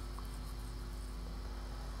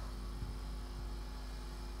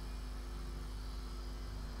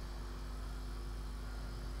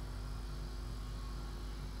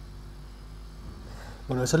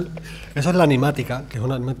 Bueno, esa es la animática, que es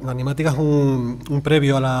la animática es un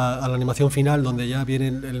previo a la animación final, donde ya viene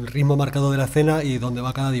el ritmo marcado de la escena y donde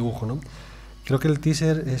va cada dibujo, ¿no? Creo que el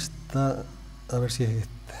teaser está... A ver si es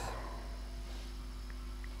este.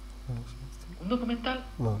 ¿Un documental?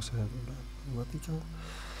 No, ese es la animática.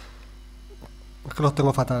 Es que los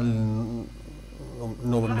tengo fatal. ¿Un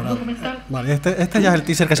documental? Vale, este ya es el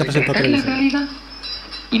teaser que se presentó a televisión.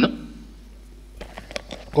 Y no...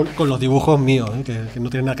 Con los dibujos míos, que no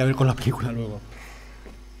tienen nada que ver con la película luego.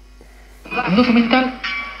 ¿Un documental?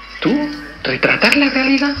 ¿Tú? ¿Retratar la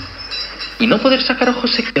realidad? ¿Y no poder sacar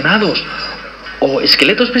ojos seccionados? ¿O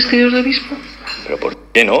esqueletos vestidos de obispo? ¿Pero por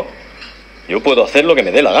qué no? Yo puedo hacer lo que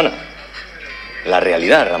me dé la gana. La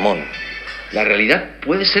realidad, Ramón. La realidad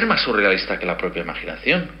puede ser más surrealista que la propia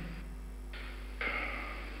imaginación.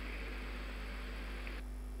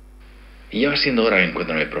 Y ya va siendo hora de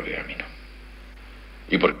encuentro mi propio camino.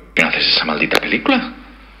 ¿Y por qué no haces esa maldita película?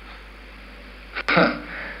 Ja,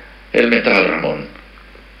 el metal, Ramón.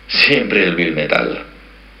 Siempre el vil metal.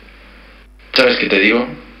 ¿Sabes qué te digo?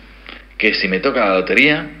 Que si me toca la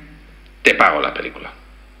lotería, te pago la película.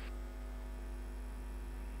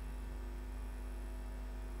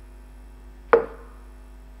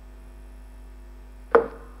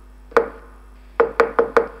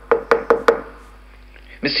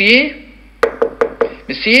 Monsieur?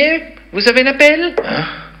 Monsieur, vous avez un appel?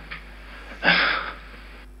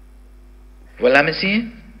 Voilà, monsieur.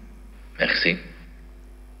 Merci.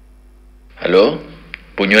 ¿Aló?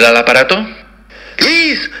 ¿Buñuel al aparato?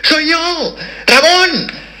 Luis, soy yo. Ramón,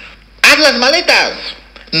 haz las maletas.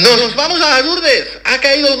 Nos vamos a las Lourdes. Ha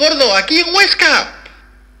caído el gordo aquí en Huesca.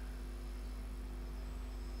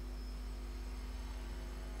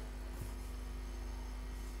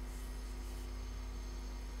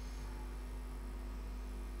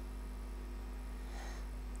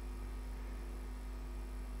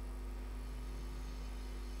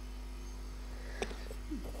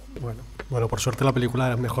 Bueno, por suerte la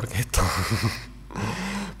película es mejor que esto,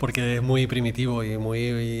 porque es muy primitivo y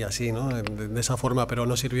muy así, ¿no? De esa forma, pero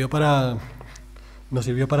nos sirvió para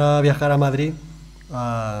viajar a Madrid,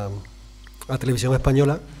 a Televisión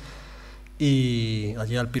Española, y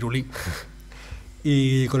allí al Pirulí.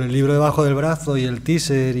 Y con el libro debajo del brazo y el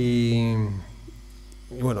teaser y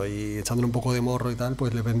bueno, y echándole un poco de morro y tal,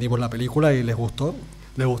 pues les vendimos la película y les gustó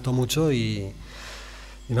mucho y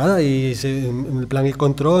nada, y el plan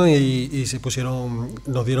encontró y se pusieron,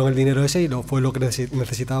 nos dieron el dinero ese y fue lo que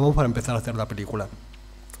necesitábamos para empezar a hacer la película.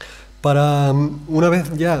 Una vez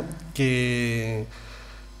ya que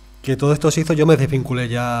todo esto se hizo, yo me desvinculé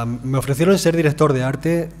ya. Me ofrecieron ser director de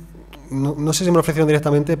arte, no sé si me lo ofrecieron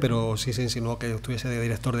directamente, pero sí se insinuó que estuviese de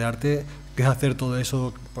director de arte, que es hacer todo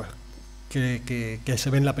eso pues, que se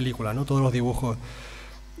ve en la película, ¿no? Todos los dibujos.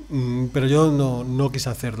 Pero yo no quise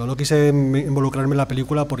hacerlo, no quise involucrarme en la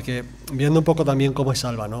película porque viendo un poco también cómo es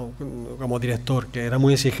Alba, ¿no? Como director, que era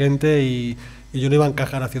muy exigente y yo no iba a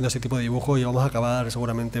encajar haciendo ese tipo de dibujos y íbamos a acabar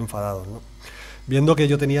seguramente enfadados, ¿no? Viendo que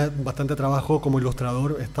yo tenía bastante trabajo como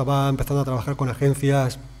ilustrador, estaba empezando a trabajar con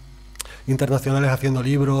agencias internacionales haciendo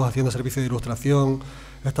libros, haciendo servicios de ilustración,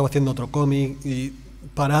 estaba haciendo otro cómic y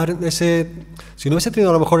parar si no hubiese tenido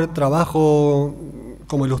a lo mejor el trabajo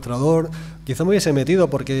como ilustrador, quizá me hubiese metido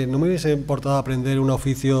porque no me hubiese importado aprender un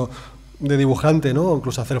oficio de dibujante, ¿no? O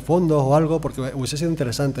incluso hacer fondos o algo, porque hubiese sido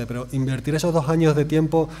interesante, pero invertir esos 2 años de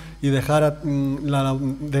tiempo y dejar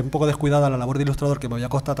un poco descuidada la labor de ilustrador, que me había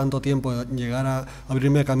costado tanto tiempo llegar a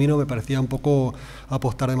abrirme camino, me parecía un poco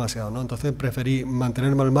apostar demasiado, ¿no? Entonces preferí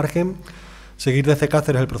mantenerme al margen, seguir desde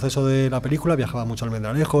Cáceres el proceso de la película, viajaba mucho al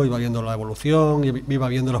Almendralejo, iba viendo la evolución, iba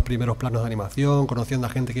viendo los primeros planos de animación, conociendo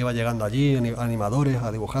a gente que iba llegando allí, a animadores,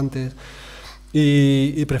 a dibujantes,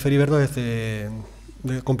 y preferí verlo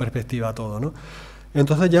con perspectiva todo, ¿no?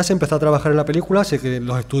 Entonces ya se empezó a trabajar en la película, sé que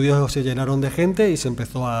los estudios se llenaron de gente y se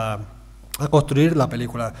empezó a construir la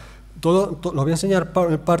película. Todo, los voy a enseñar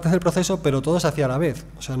partes del proceso, pero todo se hacía a la vez.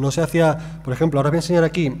 O sea, no se hacía, por ejemplo, ahora voy a enseñar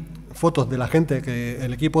aquí fotos de la gente, que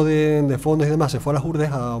el equipo de fondos y demás se fue a las Lourdes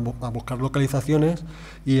a buscar localizaciones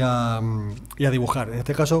y a dibujar. En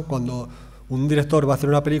este caso, cuando un director va a hacer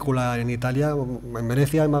una película en Italia, en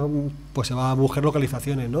Venecia, pues se va a buscar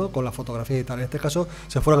localizaciones, ¿no? Con las fotografías y tal. En este caso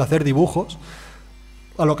se fueron a hacer dibujos,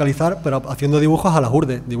 a localizar, pero haciendo dibujos a las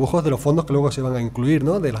Lourdes, dibujos de los fondos que luego se van a incluir,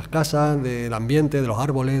 ¿no? De las casas, del ambiente, de los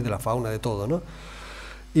árboles, de la fauna, de todo, ¿no?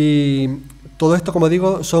 Y todo esto, como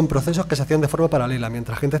digo, son procesos que se hacían de forma paralela.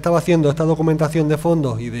 Mientras gente estaba haciendo esta documentación de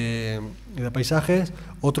fondos y de paisajes,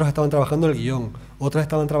 otros estaban trabajando en el guión, otros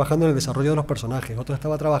estaban trabajando en el desarrollo de los personajes, otros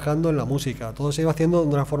estaban trabajando en la música. Todo se iba haciendo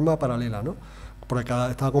de una forma paralela, ¿no? Porque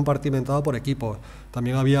estaba compartimentado por equipos.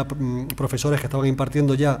 También había profesores que estaban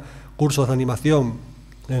impartiendo ya cursos de animación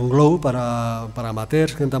en Glow para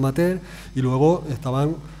amateurs, gente amateur, y luego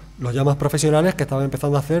estaban los ya más profesionales que estaban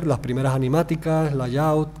empezando a hacer las primeras animáticas,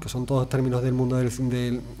 layout, que son todos términos del mundo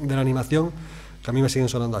de la animación, que a mí me siguen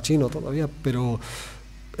sonando a chino todavía, pero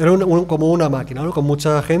era como una máquina, ¿no? Con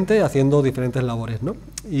mucha gente haciendo diferentes labores, ¿no?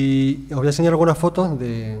 Y os voy a enseñar algunas fotos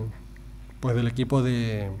del equipo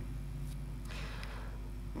de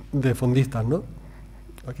fondistas, ¿no?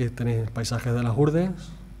 Aquí tenéis paisajes de las Lourdes.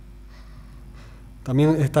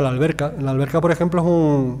 También está la alberca. En la alberca, por ejemplo, es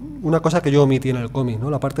una cosa que yo omití en el cómic,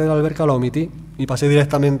 ¿no? La parte de la alberca la omití y pasé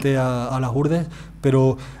directamente a las Lourdes,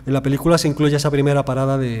 pero en la película se incluye esa primera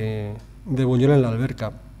parada de Buñuel en la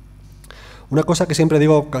alberca. Una cosa que siempre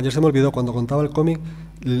digo, que ayer se me olvidó cuando contaba el cómic,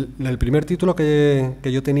 el primer título que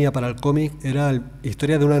yo tenía para el cómic era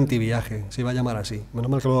Historia de un antiviaje, se iba a llamar así.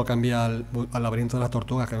 Menos mal que luego cambié al Laberinto de las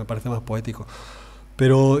Tortugas, que me parece más poético.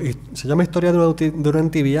 Pero se llama Historia de un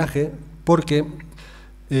antiviaje porque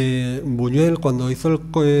Buñuel, cuando hizo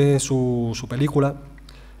su película,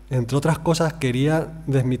 entre otras cosas, quería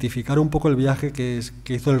desmitificar un poco el viaje que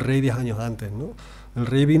hizo el rey 10 años antes, ¿no? El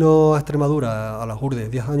rey vino a Extremadura, a las Urdes,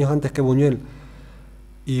 10 años antes que Buñuel,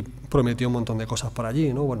 y prometió un montón de cosas por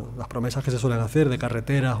allí, ¿no? Bueno, las promesas que se suelen hacer de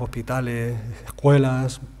carreteras, hospitales,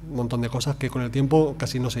 escuelas, un montón de cosas que con el tiempo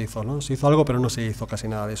casi no se hizo, ¿no? Se hizo algo, pero no se hizo casi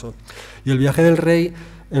nada de eso. Y el viaje del rey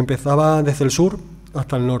empezaba desde el sur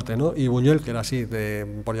hasta el norte, ¿no? Y Buñuel, que era así,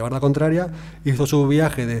 por llevar la contraria, hizo su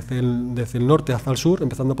viaje desde el norte hasta el sur,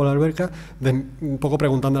 empezando por la alberca, un poco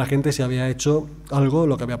preguntando a la gente si había hecho algo,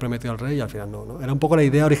 lo que había prometido el rey, y al final no, ¿no? Era un poco la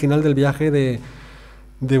idea original del viaje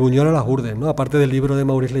de Buñuel a las Urdes, ¿no? Aparte del libro de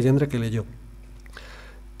Maurice Legendre que leyó.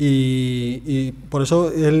 Y por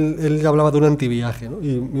eso él hablaba de un antiviaje, ¿no?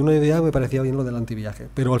 Y una idea me parecía bien lo del antiviaje.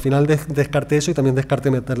 Pero al final descarté eso y también descarté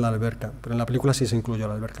meter la alberca. Pero en la película sí se incluyó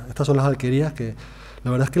la alberca. Estas son las alquerías que... La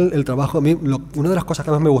verdad es que el trabajo... A mí, una de las cosas que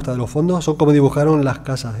más me gusta de los fondos son cómo dibujaron las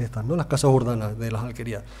casas estas, ¿no? Las casas urbanas de las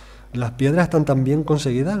alquerías. Las piedras están tan bien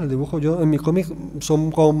conseguidas. El dibujo en mi cómic son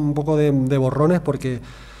con un poco de borrones porque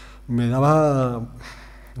me daba...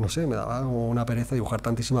 No sé, me daba como una pereza dibujar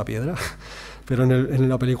tantísima piedra, pero en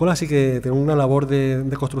la película sí que tengo una labor de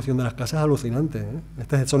construcción de las casas alucinante, ¿eh?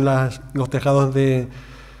 Estos son los tejados de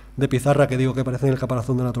pizarra que digo que parecen el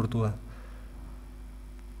caparazón de una tortuga.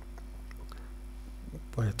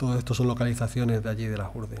 Pues todo esto son localizaciones de allí, de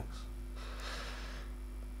las Urdes.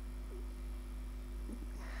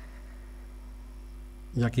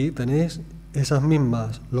 Y aquí tenéis esas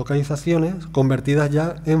mismas localizaciones convertidas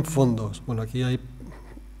ya en fondos. Bueno, aquí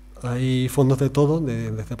hay fondos de todo,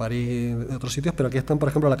 desde París, de otros sitios, pero aquí están, por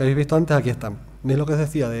ejemplo, la que habéis visto antes, aquí están. ¿Veis lo que os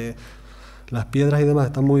decía? De las piedras y demás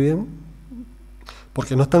están muy bien,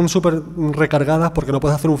 porque no están súper recargadas, porque no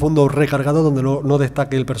puedes hacer un fondo recargado donde no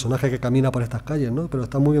destaque el personaje que camina por estas calles, ¿no? Pero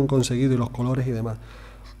está muy bien conseguido y los colores y demás.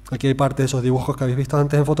 Aquí hay parte de esos dibujos que habéis visto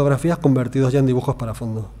antes en fotografías convertidos ya en dibujos para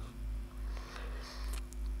fondos.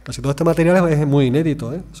 Casi todo este material es muy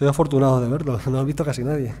inédito, ¿eh? Soy afortunado de verlo, no lo ha visto casi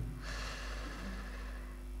nadie.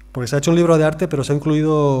 Porque se ha hecho un libro de arte, pero se ha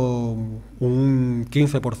incluido un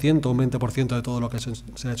 15%, un 20% de todo lo que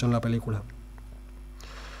se ha hecho en la película.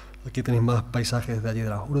 Aquí tenéis más paisajes de allí de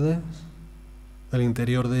las Urdes. El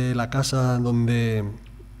interior de la casa donde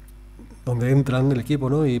entran el equipo,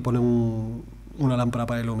 ¿no? Y ponen una lámpara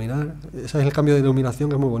para iluminar. Ese es el cambio de iluminación,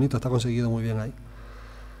 que es muy bonito, está conseguido muy bien ahí.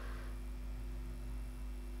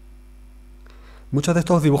 Muchos de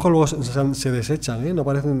estos dibujos luego se desechan, ¿eh? No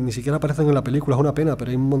aparecen, ni siquiera aparecen en la película, es una pena,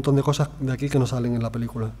 pero hay un montón de cosas de aquí que no salen en la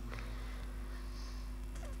película.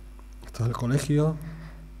 Esto es el colegio.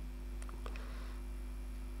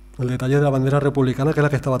 El detalle de la bandera republicana, que es la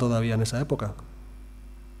que estaba todavía en esa época.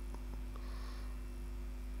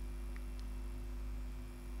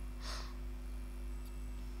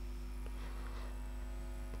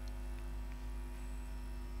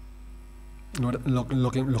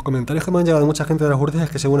 Los comentarios que me han llegado de mucha gente de las Urdes es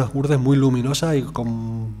que son unas Urdes muy luminosas y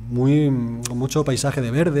con mucho paisaje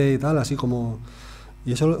de verde y tal, así como...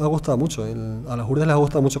 Y eso ha gustado mucho. A las Urdes les ha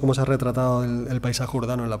gustado mucho cómo se ha retratado el paisaje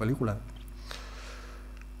urbano en la película.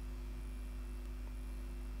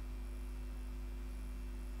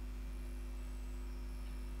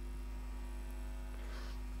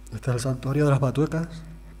 Este es el santuario de las Batuecas.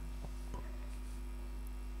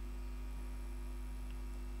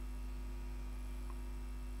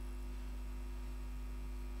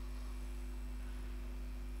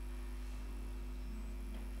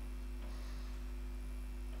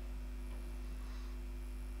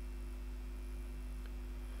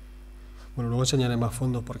 Bueno, luego enseñaré más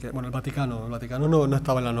fondos porque, bueno, el Vaticano no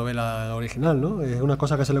estaba en la novela original, ¿no? Es una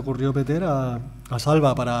cosa que se le ocurrió meter a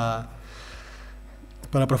Salva para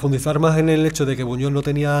profundizar más en el hecho de que Buñuel no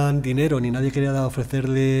tenía dinero ni nadie quería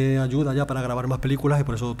ofrecerle ayuda ya para grabar más películas y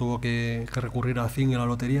por eso tuvo que recurrir al cine y a la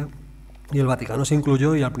lotería. Y el Vaticano se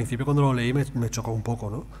incluyó y al principio cuando lo leí me chocó un poco,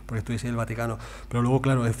 ¿no? Porque estuviese el Vaticano. Pero luego,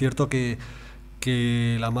 claro, es cierto que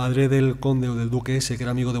la madre del conde o del duque ese, que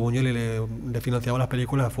era amigo de Buñuel y le financiaba las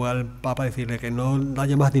películas, fue al Papa a decirle que no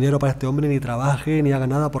haya más dinero para este hombre, ni trabaje, ni haga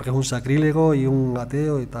nada, porque es un sacrílego y un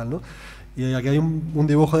ateo y tal, ¿no? Y aquí hay un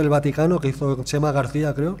dibujo del Vaticano que hizo Chema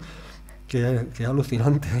García, creo, que es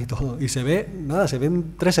alucinante y todo. Y se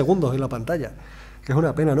ven 3 segundos en la pantalla, que es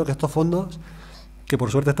una pena, ¿no? Que estos fondos, que por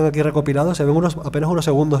suerte están aquí recopilados, se ven apenas unos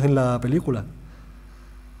segundos en la película.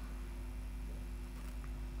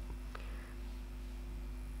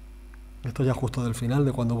 Esto ya justo del final,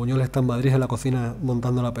 de cuando Buñuel está en Madrid en la cocina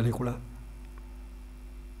montando la película.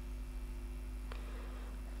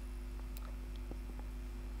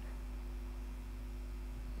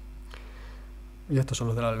 Y estos son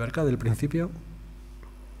los de la alberca del principio.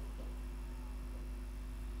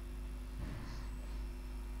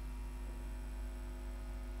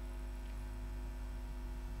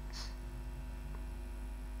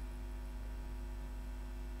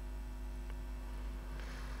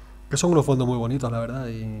 Que son unos fondos muy bonitos, la verdad,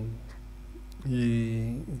 y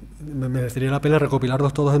me merecería la pena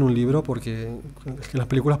recopilarlos todos en un libro, porque es que las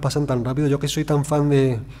películas pasan tan rápido. Yo que soy tan fan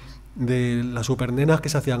de las supernenas que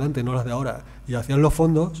se hacían antes, no las de ahora, y hacían los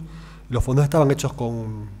fondos estaban hechos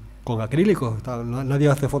con acrílicos, nadie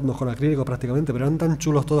hace fondos con acrílicos prácticamente, pero eran tan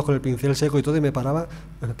chulos todos con el pincel seco y todo, y estaba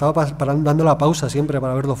dando la pausa siempre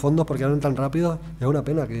para ver los fondos porque eran tan rápidos. Es una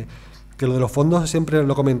pena que lo de los fondos siempre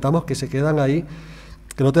lo comentamos, que se quedan ahí,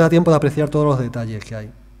 que no te da tiempo de apreciar todos los detalles que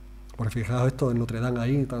hay. Porque fijaos esto en Notre Dame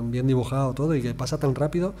ahí, tan bien dibujado todo, y que pasa tan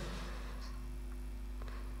rápido.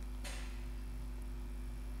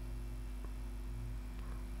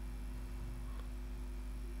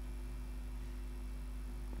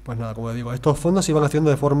 Pues nada, como digo, estos fondos se iban haciendo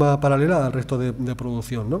de forma paralela al resto de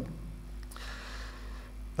producción, ¿no?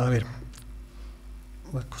 A ver,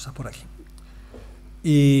 más cosas por aquí.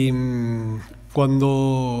 Y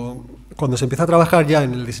cuando se empieza a trabajar ya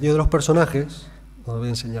en el diseño de los personajes, os voy a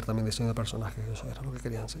enseñar también diseño de personajes, eso era lo que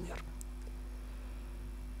quería enseñar.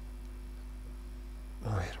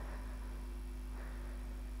 A ver.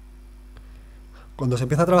 Cuando se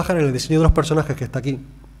empieza a trabajar en el diseño de los personajes, que está aquí,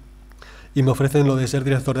 y me ofrecen lo de ser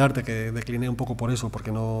director de arte, que decliné un poco por eso,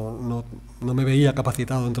 porque no me veía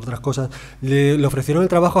capacitado, entre otras cosas, le ofrecieron el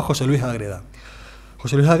trabajo a José Luis Agreda.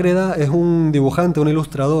 José Luis Agreda es un dibujante, un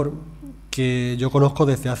ilustrador que yo conozco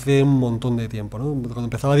desde hace un montón de tiempo, ¿no? Cuando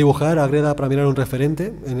empezaba a dibujar, Agreda para mí era un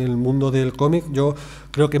referente en el mundo del cómic. Yo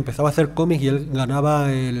creo que empezaba a hacer cómics y él ganaba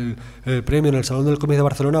el premio en el Salón del Cómic de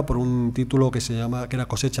Barcelona por un título que era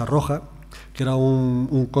Cosecha Roja, que era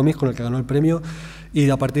un cómic con el que ganó el premio, y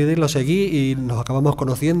a partir de ahí lo seguí y nos acabamos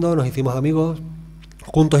conociendo, nos hicimos amigos.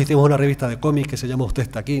 Juntos hicimos una revista de cómics que se llama Usted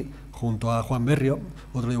está aquí, junto a Juan Berrio,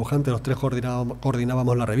 otro dibujante. Los tres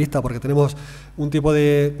coordinábamos la revista porque contamos un tipo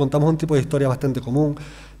de historia bastante común,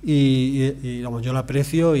 y vamos, yo lo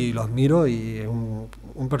aprecio y lo admiro, y es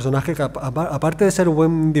un personaje que, aparte de ser un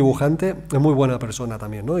buen dibujante, es muy buena persona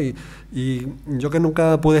también, ¿no? Y yo, que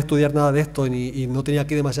nunca pude estudiar nada de esto y no tenía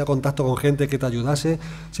aquí demasiado contacto con gente que te ayudase,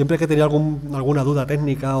 siempre que tenía alguna duda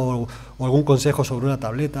técnica o algún consejo sobre una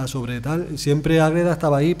tableta, sobre tal, siempre Agreda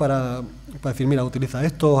estaba ahí para decir, mira, utiliza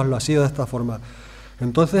esto, hazlo así o de esta forma.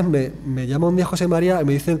 Entonces me llama un día José María y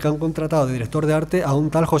me dicen que han contratado de director de arte a un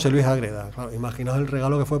tal José Luis Agreda. Claro, imaginaos el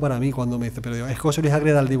regalo que fue para mí cuando me dice, pero digo, ¿es José Luis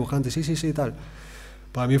Agreda el dibujante? Sí, tal.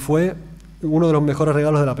 Para mí fue uno de los mejores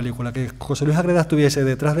regalos de la película, que José Luis Agreda estuviese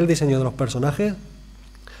detrás del diseño de los personajes.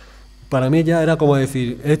 Para mí ya era como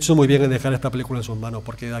decir, he hecho muy bien en dejar esta película en sus manos,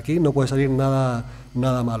 porque de aquí no puede salir nada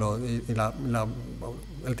malo. Y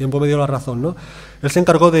el tiempo me dio la razón, ¿no? Él se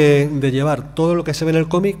encargó de llevar todo lo que se ve en el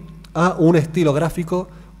cómic a un estilo gráfico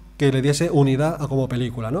que le diese unidad a como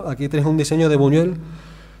película, ¿no? Aquí tenéis un diseño de Buñuel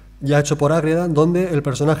ya hecho por Agreda, donde el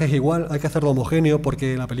personaje es igual, hay que hacerlo homogéneo,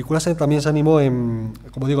 porque la película también se animó en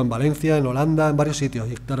Valencia, en Holanda, en varios sitios.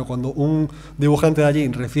 Y claro, cuando un dibujante de allí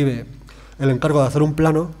recibe el encargo de hacer un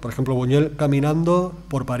plano, por ejemplo, Buñuel caminando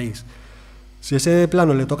por París, si ese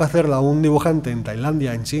plano le toca hacerlo a un dibujante en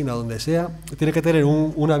Tailandia, en China, donde sea, tiene que tener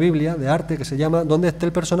una biblia de arte que se llama, donde esté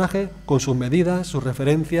el personaje con sus medidas, sus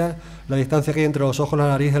referencias, la distancia que hay entre los ojos, la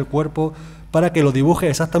nariz, el cuerpo, para que lo dibuje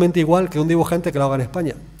exactamente igual que un dibujante que lo haga en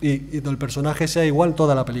España, y el personaje sea igual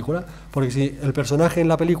toda la película, porque si el personaje en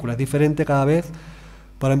la película es diferente cada vez,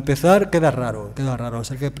 para empezar queda raro, a no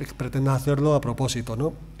ser que pretendas hacerlo a propósito,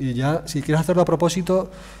 ¿no? Y ya, si quieres hacerlo a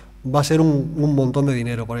propósito, va a ser un montón de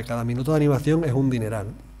dinero, porque cada minuto de animación es un dineral.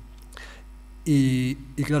 Y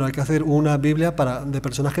claro, hay que hacer una biblia de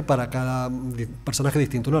personaje para cada personaje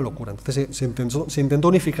distinto, una locura. Entonces se intentó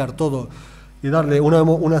unificar todo y darle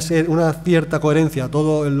una cierta coherencia a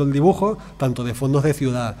todo el dibujo, tanto de fondos de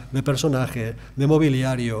ciudad, de personajes, de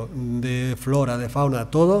mobiliario, de flora, de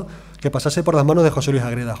fauna, todo, que pasase por las manos de José Luis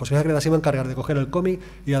Agreda. José Luis Agreda se iba a encargar de coger el cómic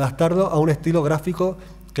y adaptarlo a un estilo gráfico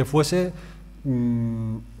que fuese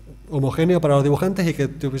homogéneo para los dibujantes y que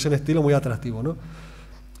tuviese un estilo muy atractivo, ¿no?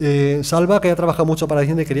 Salva, que ya trabaja mucho para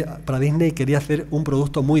Disney, quería hacer un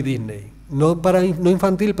producto muy Disney, no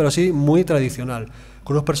infantil, pero sí muy tradicional,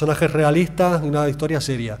 con unos personajes realistas y una historia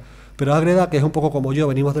seria. Pero Agreda, que es un poco como yo,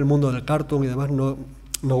 venimos del mundo del cartoon y demás, nos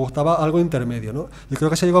gustaba algo intermedio, ¿no? Y creo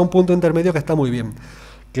que se llegó a un punto intermedio que está muy bien,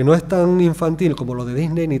 que no es tan infantil como lo de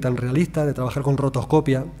Disney, ni tan realista, de trabajar con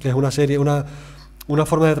rotoscopia, que es una serie, una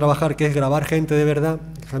forma de trabajar que es grabar gente de verdad,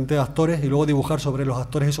 gente de actores, y luego dibujar sobre los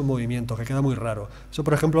actores y sus movimientos, que queda muy raro. Eso,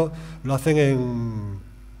 por ejemplo, lo hacen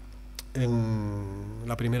en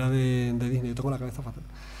la primera de Disney. Yo tengo la cabeza fatal.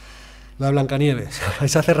 La de Blancanieves. Ahí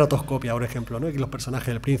se hace rotoscopia, por ejemplo, ¿no? Y los personajes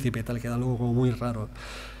del príncipe y tal quedan luego como muy raros.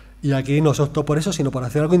 Y aquí no se optó por eso, sino por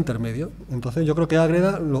hacer algo intermedio. Entonces yo creo que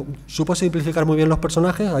Ágreda supo simplificar muy bien los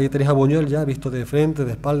personajes. Ahí tenéis a Buñuel ya visto de frente,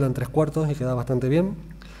 de espalda, en 3/4, y queda bastante bien.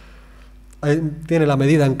 Ahí tiene la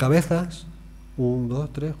medida en cabezas. 1,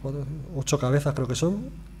 2, 3, 4, 8 cabezas creo que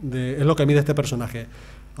son. Es lo que mide este personaje.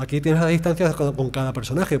 Aquí tienes las distancias con cada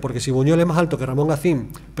personaje, porque si Buñuel es más alto que Ramón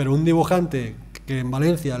Acín, pero un dibujante que en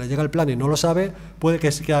Valencia le llega el plano y no lo sabe, puede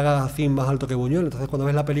que sí que haga Acín más alto que Buñuel. Entonces cuando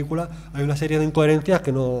ves la película hay una serie de incoherencias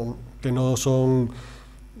que no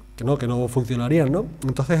funcionarían, ¿no?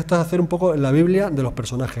 Entonces esto es hacer un poco la Biblia de los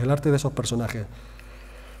personajes, el arte de esos personajes.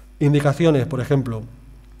 Indicaciones, por ejemplo.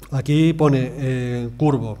 Aquí pone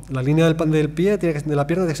curvo. La línea del pie, de la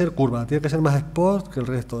pierna tiene que ser curva, tiene que ser más sport que el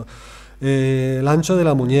resto. El ancho de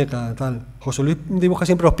la muñeca, tal. José Luis dibuja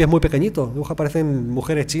siempre los pies muy pequeñitos. Parecen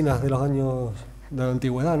mujeres chinas de los años de la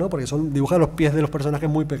antigüedad, ¿no? Porque dibujan los pies de los personajes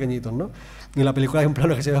muy pequeñitos, ¿no? Y en la película hay un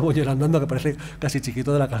plano que se ve a Buñuel andando que parece casi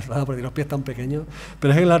chiquito de la calzada porque los pies tan pequeños.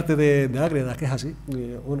 Pero es el arte de Ágreda, que es así,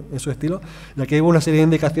 bueno, en su estilo. Y aquí hay una serie de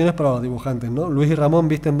indicaciones para los dibujantes, ¿no? Luis y Ramón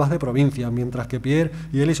visten más de provincia, mientras que Pierre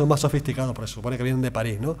y Eli son más sofisticados, porque se supone que vienen de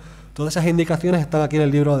París, ¿no? Todas esas indicaciones están aquí en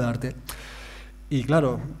el libro de arte. Y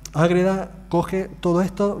claro, Ágreda coge todo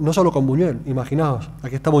esto, no solo con Buñuel, imaginaos,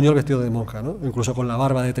 aquí está Buñuel vestido de monja, ¿no? Incluso con la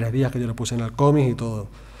barba de 3 días que yo le puse en el cómic y todo.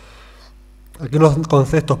 Aquí unos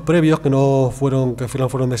conceptos previos que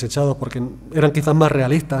fueron desechados porque eran quizás más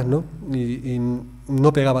realistas, ¿no? Y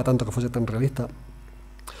no pegaba tanto que fuese tan realista.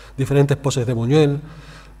 Diferentes poses de Buñuel,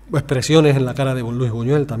 expresiones en la cara de Luis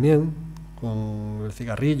Buñuel también, con el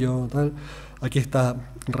cigarrillo, tal. Aquí está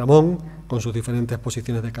Ramón con sus diferentes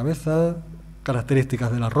posiciones de cabeza,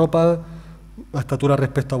 características de la ropa, la estatura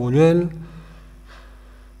respecto a Buñuel.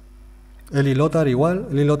 Eli Lothar igual.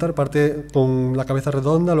 Eli Lothar parte con la cabeza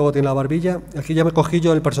redonda, luego tiene la barbilla. Aquí ya me cogí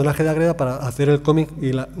yo el personaje de Ágreda para hacer el cómic,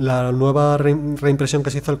 y la nueva reimpresión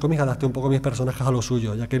que se hizo del cómic adapté un poco mis personajes a lo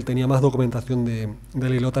suyo, ya que él tenía más documentación de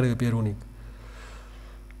Eli Lothar y de Pierre Unic.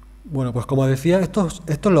 Bueno, pues como decía, esto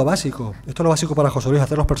es lo básico. Esto es lo básico para José Luis,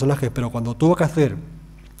 hacer los personajes, pero cuando tuvo que hacer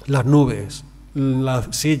las nubes,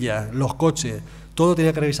 las sillas, los coches, todo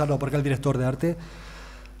tenía que revisarlo porque el director de arte.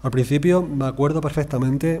 Al principio me acuerdo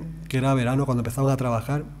perfectamente que era verano cuando empezaban a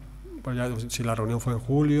trabajar, pues ya, si la reunión fue en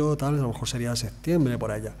julio, tal, a lo mejor sería septiembre,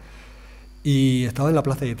 por allá. Y estaba en la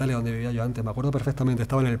Plaza de Italia, donde vivía yo antes, me acuerdo perfectamente,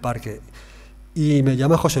 estaba en el parque. Y me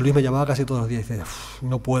llama José Luis, me llamaba casi todos los días y dice,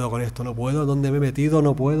 no puedo con esto, no puedo, ¿dónde me he metido?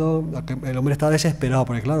 No puedo. El hombre estaba desesperado,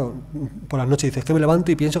 porque claro, por las noches dice, es que me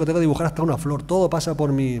levanto y pienso que tengo que dibujar hasta una flor, todo pasa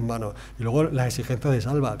por mis manos. Y luego las exigencias de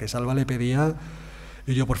Salva, que Salva le pedía,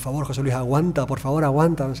 y yo, por favor, José Luis, aguanta, por favor,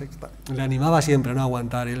 aguanta. No sé, le animaba siempre a no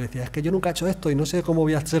aguantar, y él decía, es que yo nunca he hecho esto y no sé cómo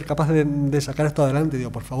voy a ser capaz de sacar esto adelante. Y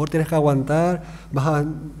digo, por favor, tienes que aguantar,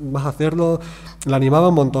 vas a hacerlo. Le animaba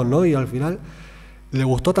un montón, ¿no? Y al final le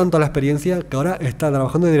gustó tanto la experiencia que ahora está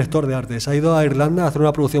trabajando de director de arte. Se ha ido a Irlanda a hacer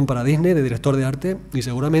una producción para Disney de director de arte y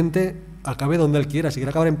seguramente acabe donde él quiera. Si quiere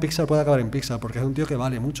acabar en Pixar, puede acabar en Pixar, porque es un tío que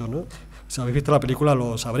vale mucho, ¿no? Si habéis visto la película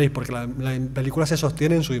lo sabréis, porque la película se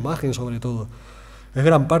sostiene en su imagen, sobre todo. Es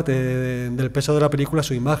gran parte del peso de la película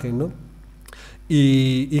su imagen, ¿no?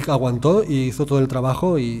 Y aguantó y hizo todo el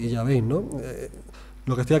trabajo y ya veis, ¿no?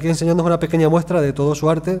 Lo que estoy aquí enseñando es una pequeña muestra de todo su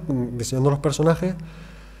arte, diseñando los personajes.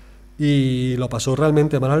 Y lo pasó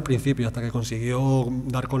realmente mal al principio, hasta que consiguió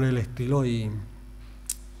dar con el estilo y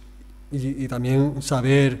también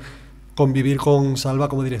saber convivir con Salva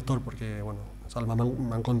como director, porque bueno, Salva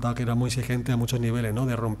me han contado que era muy exigente a muchos niveles, ¿no?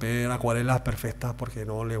 De romper acuarelas perfectas porque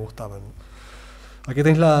no le gustaban. Aquí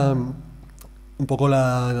tenéis un poco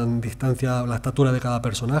la distancia, la estatura de cada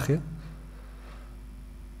personaje.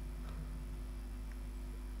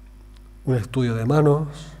 Un estudio de manos.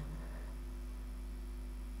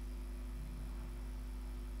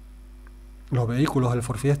 Los vehículos, el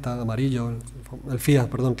Ford Fiesta amarillo, el Fiat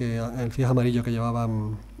amarillo que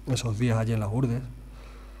llevaban esos días allí en las Urdes.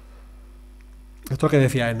 Esto que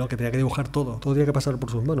decía él, ¿no? Que tenía que dibujar todo tenía que pasar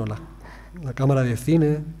por sus manos. La cámara de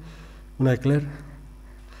cine, una Eclair,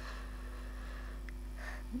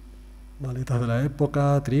 maletas de la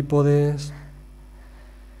época, trípodes.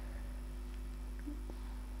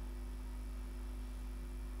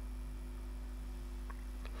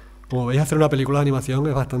 Como veis, hacer una película de animación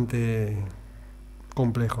es bastante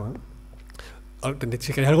complejo, ¿eh?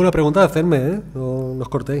 Si queréis alguna pregunta, hacedme, ¿eh? No os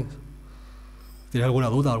cortéis. Si tenéis alguna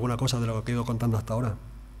duda, alguna cosa de lo que he ido contando hasta ahora.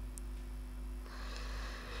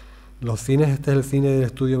 Los cines, este es el cine del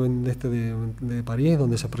estudio de París,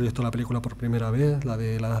 donde se proyectó la película por primera vez, la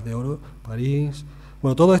de la Edad de Oro, París.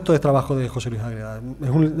 Bueno, todo esto es trabajo de José Luis Ágreda.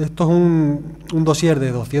 Esto es un dossier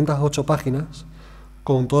de 208 páginas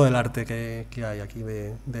con todo el arte que hay aquí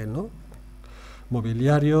de él, ¿no?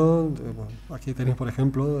 Mobiliario, bueno, aquí tenéis, por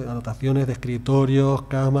ejemplo, anotaciones de escritorios,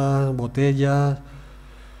 camas, botellas,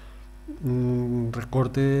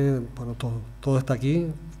 recorte, bueno, todo está aquí.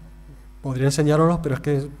 Podría enseñároslo, pero es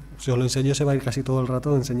que si os lo enseño se va a ir casi todo el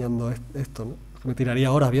rato enseñando esto, ¿no? Me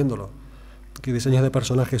tiraría horas viéndolo. Aquí diseños de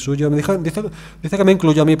personajes suyos. Dice que me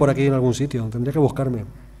incluyó a mí por aquí en algún sitio, tendría que buscarme.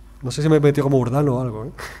 No sé si me metió como Urdano o algo,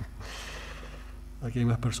 ¿eh? Aquí hay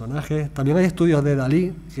más personajes. También hay estudios de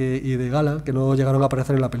Dalí y de Gala que no llegaron a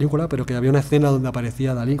aparecer en la película, pero que había una escena donde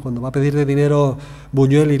aparecía Dalí. Cuando va a pedir de dinero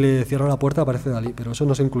Buñuel y le cierra la puerta, aparece Dalí, pero eso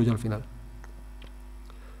no se incluyó al final.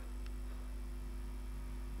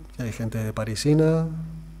 Aquí hay gente parisina.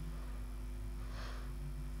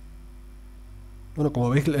 Bueno, como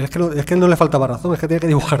veis, es que no le faltaba razón, es que tenía que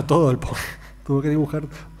dibujar todo el pobre. Tuvo que dibujar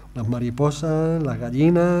las mariposas, las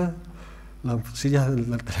gallinas, las sillas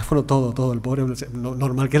del teléfono, todo, el pobre.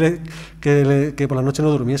 Normal que por la noche no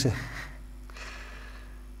durmiese.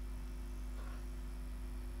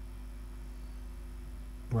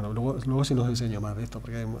 Bueno, luego sí nos enseño más de esto,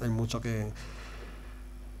 porque hay mucho que...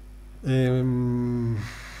 ¿qué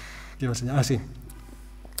iba a enseñar? Ah, sí.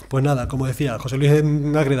 Pues nada, como decía, José Luis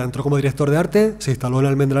Ágreda entró como director de arte, se instaló en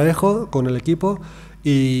Almendralejo con el equipo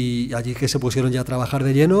y allí que se pusieron ya a trabajar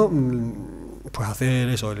de lleno, pues hacer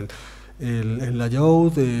eso, el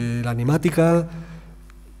layout, la animática.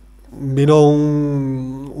 Vino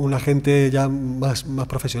un agente ya más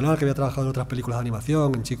profesional que había trabajado en otras películas de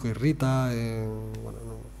animación, en Chico y Rita, en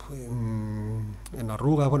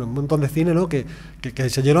Arrugas, bueno, un montón de cine, ¿no? que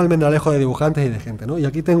se llenó Almendralejo de dibujantes y de gente, ¿no? Y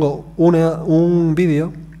aquí tengo un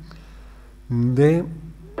vídeo del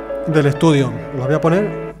estudio, los voy a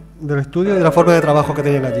poner, del estudio y de la forma de trabajo que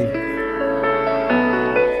tenían allí.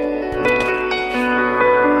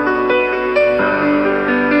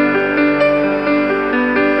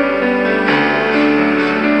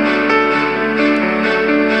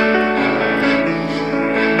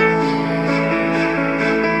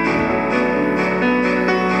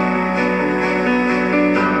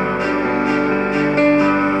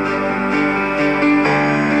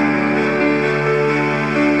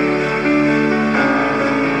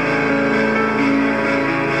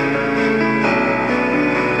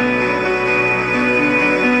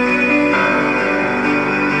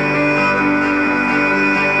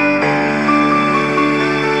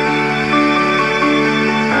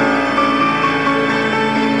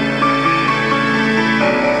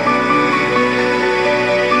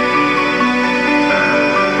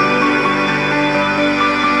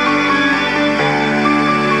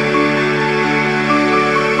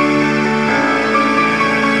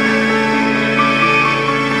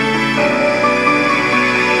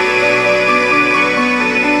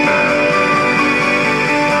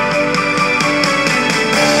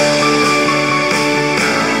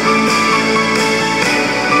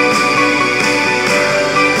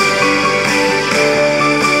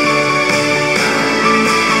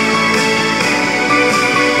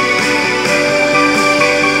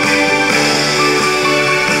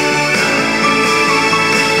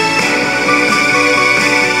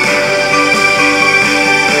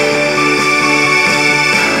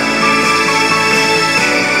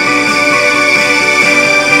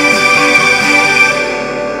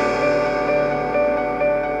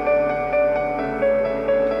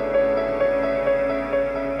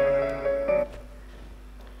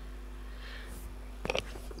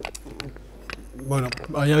 Bueno,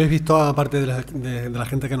 ahí habéis visto, aparte de la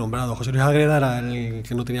gente que he nombrado, José Luis Ágreda era el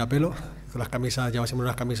que no tenía pelo, con las camisas, llevaba siempre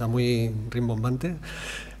unas camisas muy rimbombantes.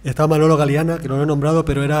 Estaba Manolo Galiana, que no lo he nombrado,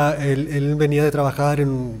 pero él venía de trabajar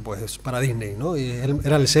para Disney, ¿no? Y él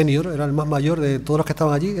era el senior, era el más mayor de todos los que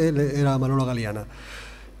estaban allí, él era Manolo Galiana.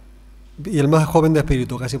 Y el más joven de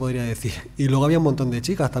espíritu, casi podría decir. Y luego había un montón de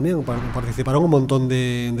chicas también, participaron un montón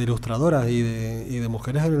de ilustradoras y de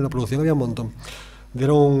mujeres en la producción, había un montón.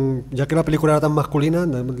 Ya que la película era tan masculina,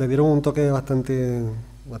 le dieron un toque bastante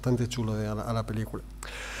chulo a la película.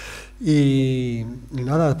 Y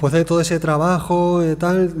nada, después de todo ese trabajo y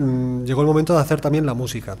tal, llegó el momento de hacer también la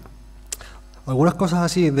música. Algunas cosas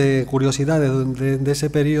así de curiosidad de ese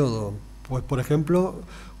periodo, pues por ejemplo,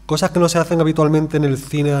 cosas que no se hacen habitualmente en el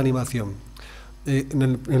cine de animación.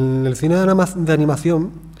 En el cine de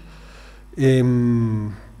animación,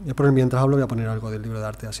 mientras hablo voy a poner algo del libro de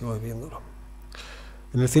arte, así voy viéndolo.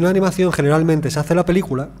 En el cine de animación generalmente se hace la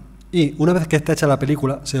película y una vez que está hecha la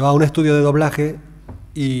película se va a un estudio de doblaje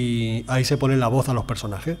y ahí se pone la voz a los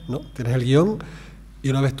personajes, ¿no? Tienes el guión y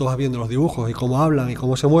una vez tú vas viendo los dibujos y cómo hablan y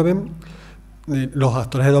cómo se mueven, los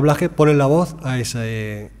actores de doblaje ponen la voz a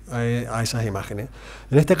esas imágenes.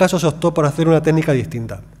 En este caso se optó por hacer una técnica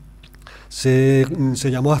distinta. Se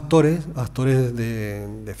llamó actores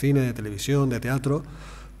de cine, de televisión, de teatro,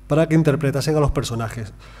 para que interpretasen a los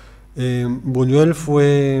personajes. Buñuel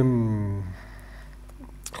fue...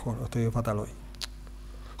 Joder, estoy fatal hoy.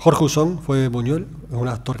 Jorge Usón fue Buñuel, es un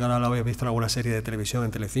actor que ahora lo habéis visto en alguna serie de televisión,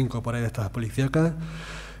 en Telecinco, por ahí de estas policíacas.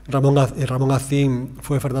 Ramón Acín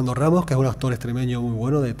fue Fernando Ramos, que es un actor extremeño muy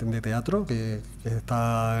bueno de teatro, que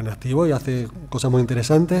está en activo y hace cosas muy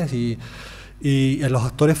interesantes. Y los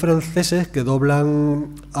actores franceses que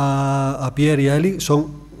doblan a Pierre y a Ellie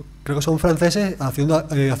creo que son franceses haciendo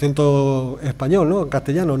acento español, ¿no? En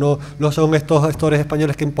castellano, no son estos actores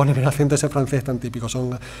españoles que imponen el acento ese francés tan típico,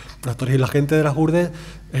 son actores, y la gente de las Urdes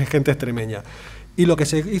es gente extremeña. Y lo que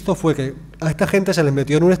se hizo fue que a esta gente se les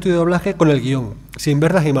metió en un estudio de doblaje con el guión, sin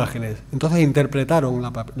ver las imágenes. Entonces interpretaron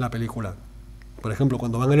la película. Por ejemplo,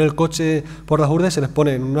 cuando van en el coche por las Urdes, se les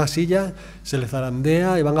pone en una silla, se les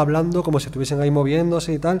zarandea y van hablando como si estuviesen ahí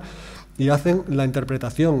moviéndose y tal, y hacen la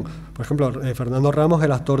interpretación. Por ejemplo, Fernando Ramos,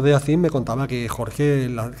 el actor de Acín, me contaba que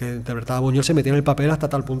Jorge, que interpretaba a Buñuel, se metía en el papel hasta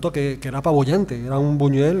tal punto que era apabullante. Era un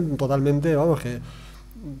Buñuel totalmente, vamos, que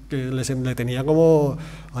le tenía como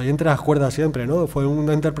ahí entre las cuerdas siempre, ¿no? Fue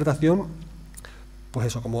una interpretación, pues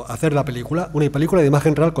eso, como hacer una película de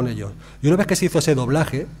imagen real con ellos. Y una vez que se hizo ese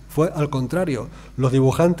doblaje, fue al contrario. Los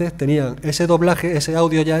dibujantes tenían ese doblaje, ese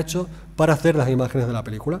audio ya hecho para hacer las imágenes de la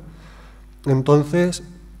película. Entonces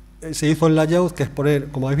se hizo el layout, que es poner,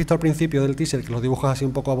 como habéis visto al principio del teaser, que los dibujos así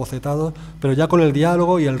un poco abocetados, pero ya con el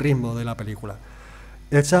diálogo y el ritmo de la película,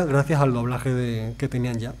 hecha gracias al doblaje que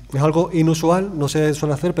tenían ya. Es algo inusual, no se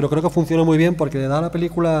suele hacer, pero creo que funciona muy bien porque le da a la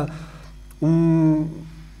película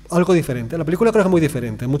algo diferente. La película creo que es muy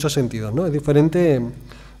diferente en muchos sentidos, ¿no? Es diferente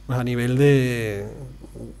pues, a nivel de...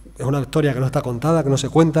 Es una historia que no está contada, que no se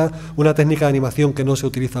cuenta, una técnica de animación que no se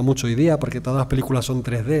utiliza mucho hoy día, porque todas las películas son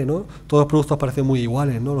 3D, ¿no? Todos los productos parecen muy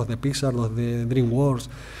iguales, ¿no? Los de Pixar, los de DreamWorks,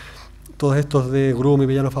 todos estos de Gru, mi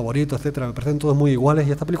villano favorito, etcétera, me parecen todos muy iguales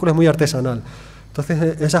y esta película es muy artesanal.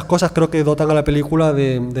 Entonces esas cosas creo que dotan a la película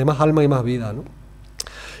de más alma y más vida, ¿no?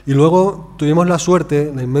 Y luego tuvimos la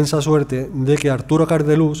suerte, la inmensa suerte, de que Arturo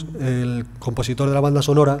Cardelús, el compositor de la banda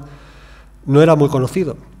sonora, no era muy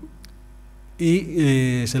conocido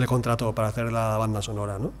y se le contrató para hacer la banda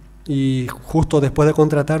sonora, ¿no? Y justo después de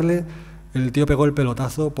contratarle, el tío pegó el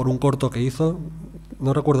pelotazo por un corto que hizo,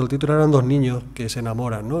 no recuerdo el título, eran dos niños que se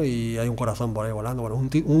enamoran, ¿no? Y hay un corazón por ahí volando. Bueno,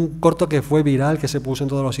 un corto que fue viral, que se puso en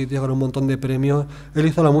todos los sitios con un montón de premios. Él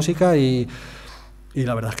hizo la música y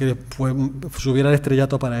la verdad es que subiera el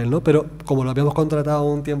estrellato para él, ¿no? Pero como lo habíamos contratado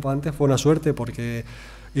un tiempo antes, fue una suerte porque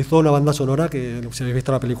hizo una banda sonora que, si habéis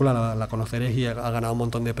visto la película, la conoceréis, y ha ganado un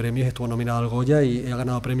montón de premios, estuvo nominado al Goya y ha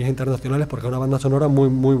ganado premios internacionales porque es una banda sonora muy,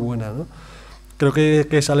 muy buena, ¿no? Creo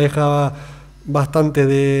que se aleja bastante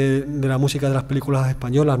de la música de las películas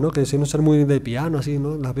españolas, ¿no? Que suelen ser muy de piano, así,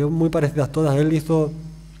 ¿no? Las veo muy parecidas todas. Él hizo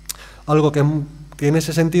algo que tiene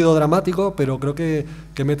ese sentido dramático, pero creo que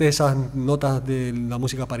mete esas notas de la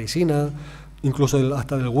música parisina, incluso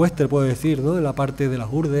hasta del western, puedo decir, ¿no? De la parte de las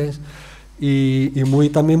urdes, y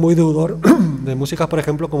también muy deudor de músicas, por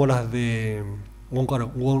ejemplo, como las de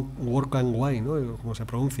Work and Wine, ¿no? Como se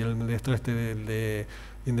pronuncia, el de esto de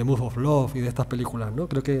In the Mood of Love y de estas películas, ¿no?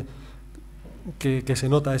 Creo que se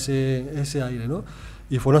nota ese aire, ¿no?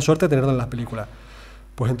 Y fue una suerte tenerlo en las películas.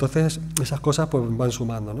 Pues entonces esas cosas pues van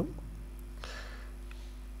sumando, ¿no?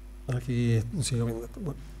 Aquí sigo viendo.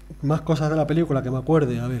 Bueno, más cosas de la película que me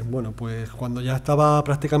acuerde. A ver, bueno, pues cuando ya estaba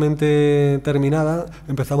prácticamente terminada,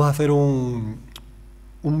 empezamos a hacer un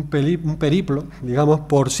periplo, digamos,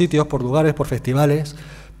 por sitios, por lugares, por festivales,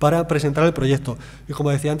 para presentar el proyecto. Y como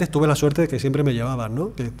decía antes, tuve la suerte de que siempre me llevaban,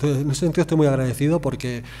 ¿no? En ese sentido estoy muy agradecido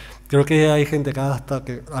porque creo que hay gente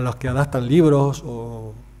a los que adaptan libros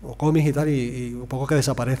o cómics y tal, y un poco que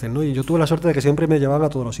desaparecen, ¿no? Y yo tuve la suerte de que siempre me llevaban a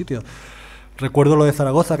todos los sitios. Recuerdo lo de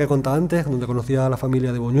Zaragoza que contaba antes, donde conocía a la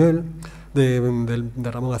familia de Buñuel,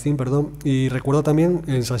 de Ramón Acín, perdón, y recuerdo también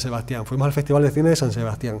en San Sebastián. Fuimos al Festival de Cine de San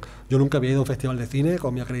Sebastián. Yo nunca había ido a un festival de cine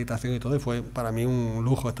con mi acreditación y todo, y fue para mí un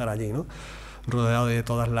lujo estar allí, ¿no? Rodeado de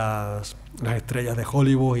todas las estrellas de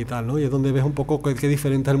Hollywood y tal, ¿no? Y es donde ves un poco qué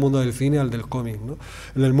diferente es el mundo del cine al del cómic, ¿no?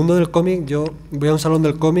 En el mundo del cómic yo voy a un salón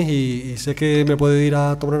del cómic y sé que me puedo ir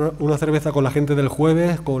a tomar una cerveza con la gente del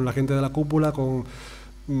Jueves, con la gente de la Cúpula, con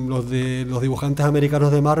los dibujantes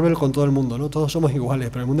americanos de Marvel, con todo el mundo, ¿no? Todos somos iguales,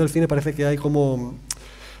 pero en el mundo del cine parece que hay como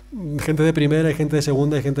gente de primera y gente de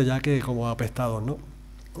segunda y gente ya que como apestados, ¿no?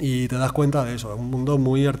 y te das cuenta de eso, es un mundo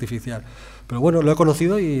muy artificial. Pero bueno, lo he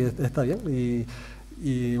conocido y está bien.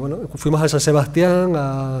 Y bueno, fuimos a San Sebastián,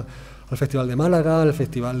 al Festival de Málaga, al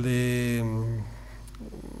Festival de...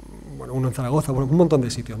 bueno, uno en Zaragoza, bueno, un montón de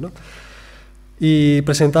sitios, ¿no? Y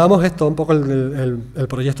presentábamos esto, un poco el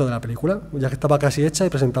proyecto de la película, ya que estaba casi hecha, y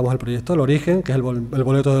presentamos el proyecto, el origen, que es el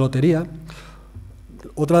boleto de lotería.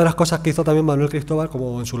 Otra de las cosas que hizo también Manuel Cristóbal,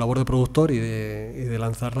 como en su labor de productor y de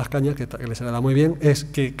lanzar las cañas, que se le da muy bien, es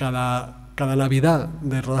que cada Navidad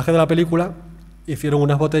de rodaje de la película hicieron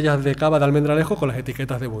unas botellas de cava de almendralejo con las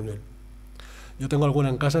etiquetas de Buñuel. Yo tengo alguna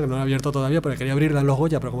en casa que no la he abierto todavía porque quería abrirla en Los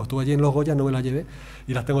Goya, pero como estuve allí en Los Goya no me la llevé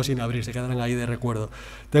y las tengo sin abrir, se quedarán ahí de recuerdo.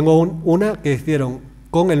 Tengo una que hicieron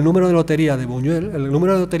con el número de lotería de Buñuel, el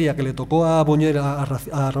número de lotería que le tocó a Buñuel,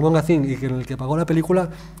 a Ramón Acín, y que en el que pagó la película,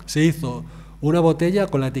 se hizo una botella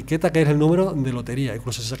con la etiqueta que es el número de lotería.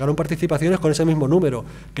 Incluso se sacaron participaciones con ese mismo número,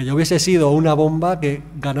 que ya hubiese sido una bomba que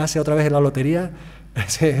ganase otra vez en la lotería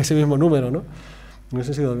ese mismo número, ¿no?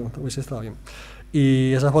 Hubiese estado bien.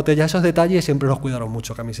 Y esas botellas, esos detalles siempre los cuidaron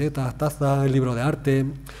mucho, camisetas, tazas, el libro de arte,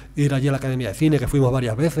 ir allí a la Academia de Cine, que fuimos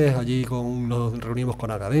varias veces, allí nos reunimos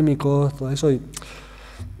con académicos, todo eso, y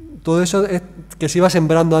todo eso es que se iba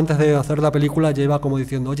sembrando antes de hacer la película, ya iba como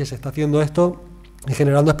diciendo, oye, se está haciendo esto, y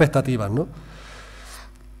generando expectativas, ¿no?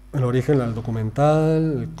 El origen, el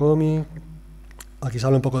documental, el cómic. Aquí se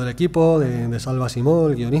habla un poco del equipo, de Salva Simó,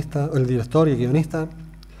 el guionista, el director y guionista,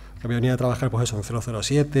 que venía a trabajar pues eso, en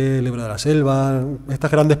 007, El libro de la selva,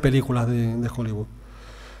 estas grandes películas de Hollywood.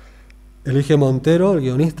 Elige Montero, el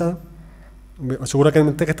guionista.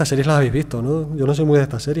 Seguramente que estas series las habéis visto, ¿no? Yo no soy muy de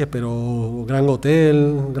estas series, pero Gran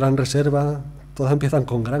Hotel, Gran Reserva, todas empiezan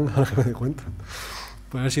con Gran, ahora que me doy cuenta.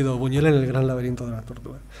 Puede haber sido Buñuel en el Gran Laberinto de las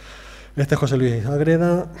Tortugas. Este es José Luis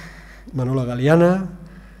Ágreda, Manolo Galeana,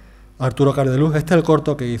 Arturo Cardeluz. Este es el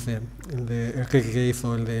corto que hice, el que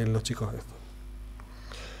hizo el de los chicos estos.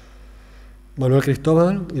 Manuel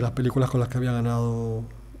Cristóbal y las películas con las que había ganado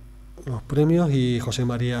los premios, y José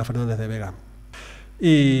María Fernández de Vega.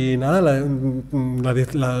 Y nada,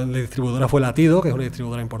 la distribuidora fue Latido, que es una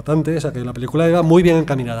distribuidora importante, o sea que la película iba muy bien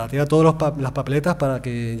encaminada, tenía todas las papeletas para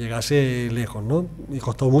que llegase lejos, ¿no? Y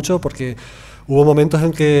costó mucho porque hubo momentos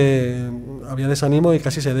en que había desánimo y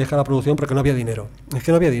casi se deja la producción porque no había dinero. Es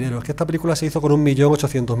que no había dinero, es que esta película se hizo con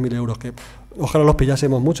 1.800.000 euros, que ojalá los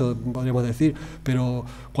pillásemos mucho, podríamos decir, pero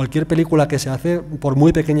cualquier película que se hace, por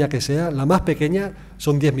muy pequeña que sea, la más pequeña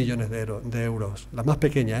son 10 millones de euros, la más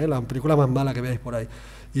pequeña, la película más mala que veáis por ahí.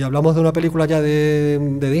 Y hablamos de una película ya de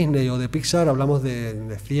Disney o de Pixar, hablamos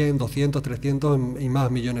de 100, 200, 300 y más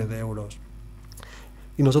millones de euros.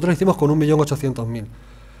 Y nosotros lo hicimos con 1.800.000.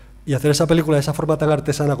 Y hacer esa película de esa forma tan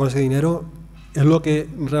artesana con ese dinero es lo que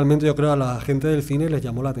realmente yo creo a la gente del cine les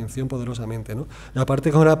llamó la atención poderosamente, ¿no? Y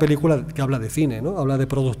aparte que es una película que habla de cine, ¿no? Habla de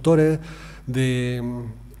productores, de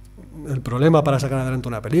el problema para sacar adelante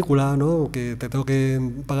una película, ¿no? Que te tengo que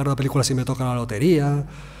pagar una película si me toca la lotería,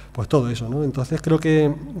 pues todo eso, ¿no? Entonces creo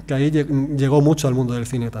que ahí llegó mucho al mundo del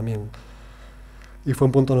cine también y fue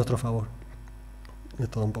un punto a nuestro favor. Es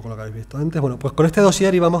todo un poco lo que habéis visto antes. Bueno, pues con este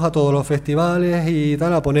dossier íbamos a todos los festivales y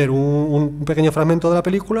tal, a poner un pequeño fragmento de la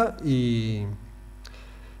película y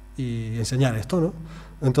enseñar esto, ¿no?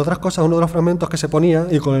 Entre otras cosas, uno de los fragmentos que se ponía,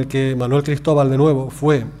 y con el que Manuel Cristóbal de nuevo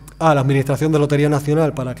fue a la Administración de Lotería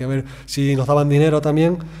Nacional para que ver si nos daban dinero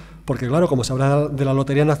también, porque claro, como se habla de la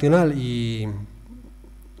Lotería Nacional y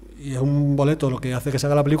es un boleto lo que hace que se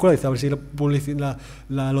haga la película, dice a ver si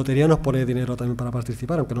la lotería nos pone dinero también para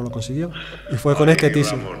participar, aunque no lo consiguió. Y fue con este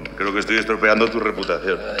teaser. Creo que estoy estropeando tu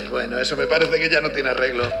reputación. Ay, bueno, eso me parece que ya no tiene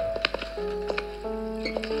arreglo.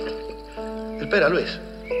 Espera, Luis.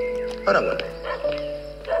 Ahora vuelve.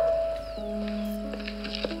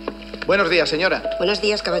 Buenos días, señora. Buenos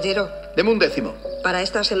días, caballero. Deme un décimo. ¿Para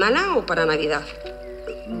esta semana o para Navidad?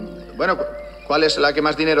 Bueno, ¿cuál es la que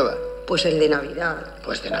más dinero da? Pues el de Navidad.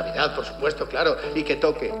 Pues de Navidad, por supuesto, claro. Y que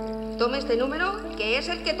toque. Tome este número, que es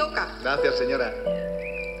el que toca. Gracias, señora.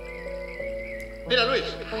 Mira, Luis.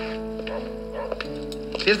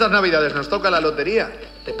 Si estas Navidades nos toca la lotería,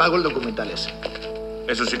 te pago el documental ese.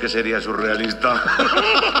 Eso sí que sería surrealista.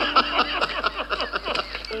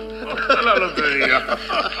 La lotería.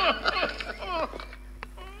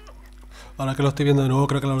 Ahora que lo estoy viendo de nuevo,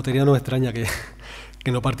 creo que la lotería no me extraña que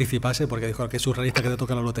no participase, porque dijo que es surrealista que te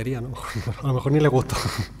toque la lotería, ¿no? A lo mejor ni le gustó.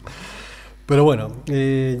 Pero bueno,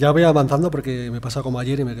 ya voy avanzando porque me pasa como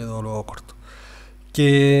ayer y me quedo luego corto.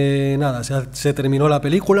 Que nada, se terminó la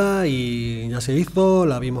película y ya se hizo,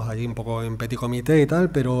 la vimos allí un poco en petit comité y tal,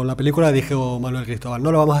 pero la película dijo Manuel Cristóbal,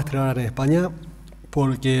 no la vamos a estrenar en España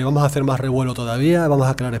porque vamos a hacer más revuelo todavía, vamos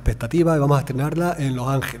a crear expectativas y vamos a estrenarla en Los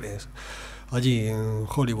Ángeles. allí en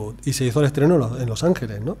Hollywood, y se hizo el estreno en Los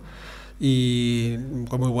Ángeles, ¿no? Y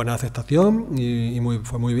con muy buena aceptación y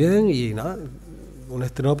fue muy bien, y nada, un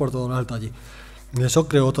estreno por todo lo alto allí. Y eso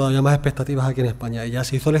creó todavía más expectativas aquí en España, y ya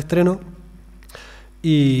se hizo el estreno,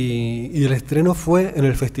 y el estreno fue en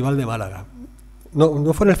el Festival de Málaga.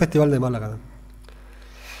 No fue en el Festival de Málaga.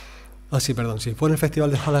 Sí, perdón, sí, fue en el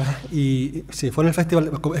Festival de Málaga. Y sí, fue en el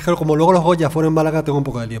Festival. Es que como luego los Goya fueron en Málaga, tengo un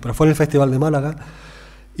poco de lío, pero fue en el Festival de Málaga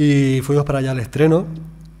y fuimos para allá al estreno.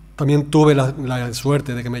 También tuve la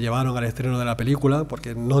suerte de que me llevaron al estreno de la película,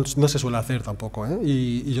 porque no se suele hacer tampoco, ¿eh?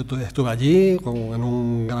 Y yo estuve allí, en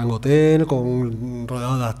un gran hotel,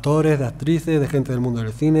 rodeado de actores, de actrices, de gente del mundo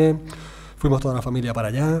del cine. Fuimos toda la familia para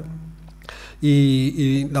allá.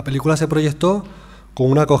 Y la película se proyectó con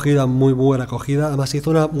una acogida, muy buena acogida. Además,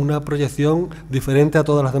 hizo una proyección diferente a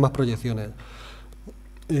todas las demás proyecciones.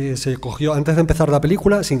 Se cogió, antes de empezar la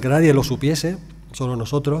película, sin que nadie lo supiese, solo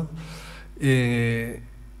nosotros, se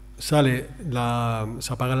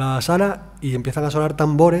apaga la sala y empiezan a sonar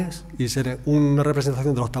tambores, y ser una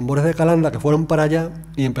representación de los tambores de Calanda que fueron para allá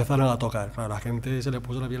y empezaron a tocar. Claro, la gente se le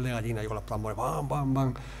puso la piel de gallina y con los tambores, ¡bam, bam,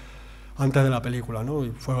 bam!, antes de la película, ¿no?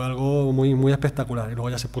 Y fue algo muy, muy espectacular. Y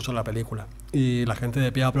luego ya se puso la película. Y la gente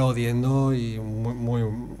de pie aplaudiendo, y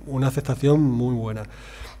una aceptación muy buena.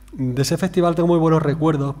 De ese festival tengo muy buenos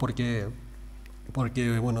recuerdos porque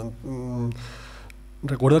bueno,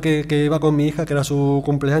 recuerdo que iba con mi hija, que era su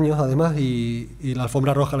cumpleaños además, y la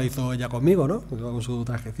alfombra roja la hizo ella conmigo, ¿no? Iba con su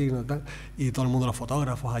trajecito y tal, y todo el mundo, los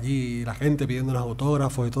fotógrafos allí, y la gente pidiéndonos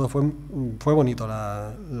autógrafos y todo. Fue bonito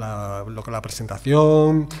la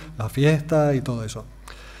presentación, la fiesta y todo eso.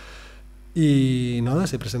 Y nada,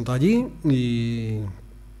 se presentó allí, y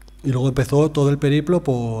luego empezó todo el periplo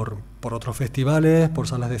por otros festivales, por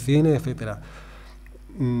salas de cine, etcétera.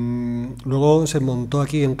 Luego se montó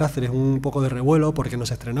aquí en Cáceres un poco de revuelo porque no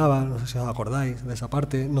se estrenaba, no sé si os acordáis de esa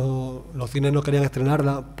parte. Los cines no querían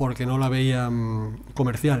estrenarla porque no la veían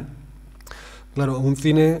comercial. Claro, un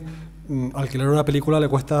cine, alquilar una película le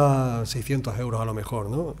cuesta 600 euros a lo mejor,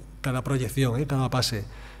 ¿no? Cada proyección, cada pase,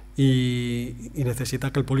 y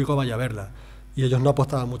necesita que el público vaya a verla. Y ellos no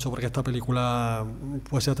apostaban mucho porque esta película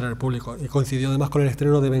fuese a atraer público, y coincidió además con el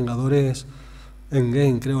estreno de Vengadores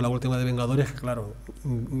Endgame, creo, la última de Vengadores. Claro,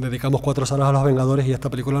 dedicamos 4 salas a los Vengadores y esta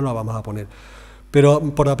película no la vamos a poner. Pero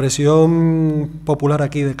por la presión popular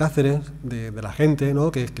aquí de Cáceres, de la gente,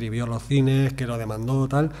 ¿no?, que escribió los cines, que lo demandó,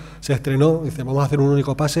 tal, se estrenó. Dice, vamos a hacer un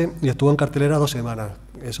único pase, y estuvo en cartelera 2 semanas.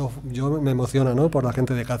 Eso yo me emociona, ¿no?, por la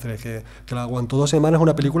gente de Cáceres, que la aguantó 2 semanas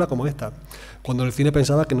una película como esta, cuando el cine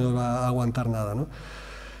pensaba que no iba a aguantar nada, ¿no?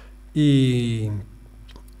 Y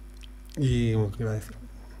 ¿qué iba a decir?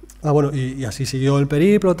 Bueno, y así siguió el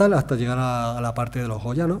periplo, tal, hasta llegar a la parte de los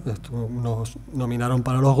Goya, ¿no? Nos nominaron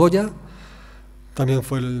para los Goya. También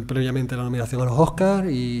fue previamente la nominación a los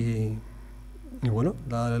Oscars, y bueno,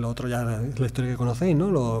 lo otro ya es la historia que conocéis,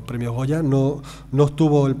 ¿no? Los premios Goya. No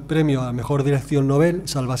obtuvo el premio a Mejor Dirección Nobel,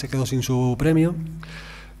 Salva se quedó sin su premio.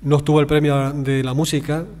 No obtuvo el premio de la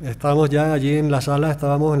música. Estábamos ya allí en la sala,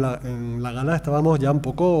 en la gala, estábamos ya un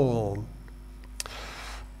poco...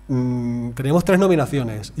 teníamos 3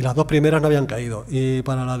 nominaciones y las 2 primeras no habían caído, y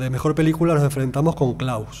para la de Mejor Película nos enfrentamos con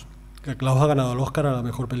Klaus, que Klaus ha ganado el Oscar a la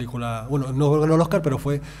Mejor Película. Bueno, no ganó el Oscar, pero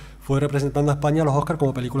fue representando a España a los Oscars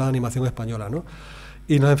como película de animación española, ¿no?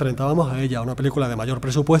 Y nos enfrentábamos a ella, una película de mayor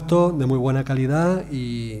presupuesto, de muy buena calidad,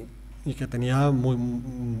 y que tenía muy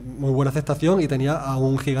buena aceptación, y tenía a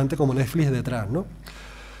un gigante como Netflix detrás, ¿no?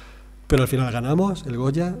 Pero al final ganamos el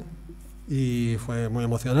Goya, y fue muy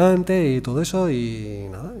emocionante y todo eso, y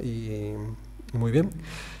nada, y muy bien.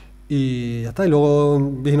 Y ya está. Y luego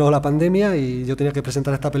vino la pandemia y yo tenía que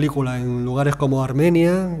presentar esta película en lugares como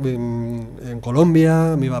Armenia, en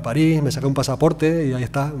Colombia. Me iba a París, me saqué un pasaporte y ahí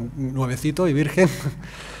está, nuevecito y virgen,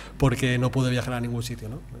 porque no pude viajar a ningún sitio,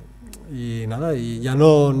 ¿no? Y nada, y ya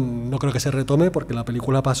no creo que se retome, porque la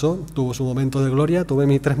película pasó, tuvo su momento de gloria, tuve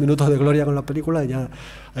mis 3 minutos de gloria con la película y ya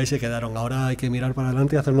ahí se quedaron. Ahora hay que mirar para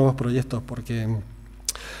adelante y hacer nuevos proyectos, porque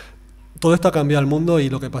todo esto ha cambiado el mundo, y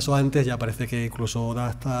lo que pasó antes ya parece que incluso da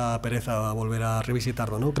hasta pereza a volver a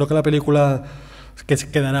revisitarlo, ¿no? Creo que la película que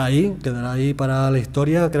quedará ahí para la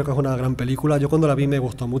historia. Creo que es una gran película. Yo cuando la vi me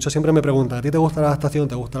gustó mucho. Siempre me preguntan, ¿a ti te gusta la adaptación?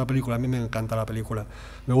 ¿Te gusta la película? A mí me encanta la película,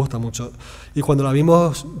 me gusta mucho. Y cuando la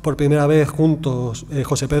vimos por primera vez juntos,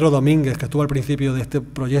 José Pedro Domínguez, que estuvo al principio de este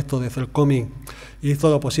proyecto de hacer cómic,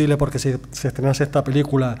 hizo lo posible porque se estrenase esta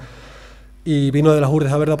película, y vino de las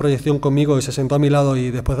Urdes a ver la proyección conmigo y se sentó a mi lado, y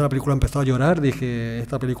después de la película empezó a llorar. Dije,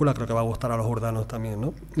 esta película creo que va a gustar a los urdanos también,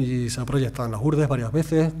 ¿no? Y se ha proyectado en las Urdes varias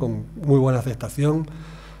veces, con muy buena aceptación.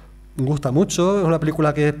 gusta mucho, es una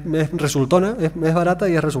película que es resultona, es barata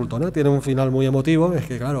y es resultona, tiene un final muy emotivo, es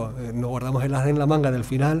que claro, nos guardamos el as en la manga del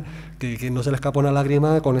final, que no se le escapa una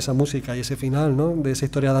lágrima con esa música y ese final, ¿no? De esa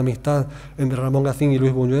historia de amistad entre Ramón Gacín y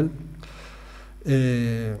Luis Buñuel.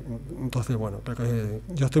 Entonces, bueno, creo que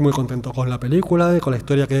yo estoy muy contento con la película y con la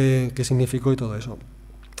historia que significó y todo eso.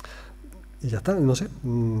 Y ya está, no sé,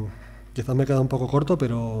 quizás me queda un poco corto,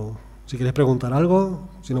 pero si queréis preguntar algo,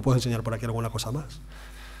 si no puedo enseñar por aquí alguna cosa más.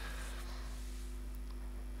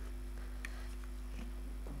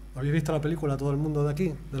 ¿Habéis visto la película, todo el mundo de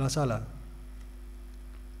aquí, de la sala?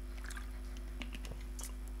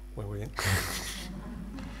 Pues muy bien.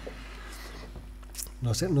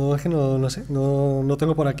 No sé, no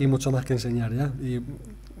tengo por aquí mucho más que enseñar ya. Y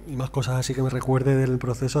más cosas así que me recuerde del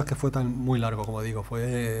proceso, es que fue muy largo, como digo,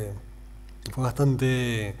 fue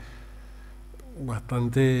bastante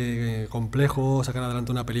complejo sacar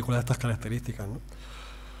adelante una película de estas características, ¿no?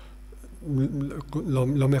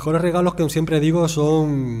 Los mejores regalos que siempre digo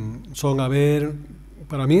son a ver,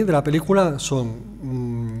 para mí de la película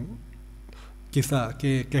son quizá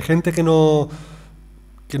que gente que no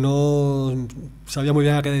sabía muy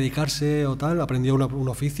bien a qué dedicarse o tal, aprendió un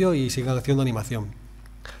oficio y sigan haciendo animación.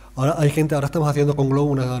 Ahora estamos haciendo con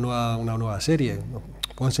Globo una nueva serie.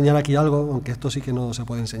 Puedo enseñar aquí algo, aunque esto sí que no se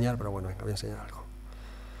puede enseñar, pero bueno, venga, voy a enseñar algo.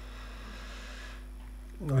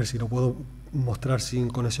 A ver si lo puedo mostrar sin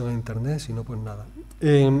conexión a internet, si no, pues nada.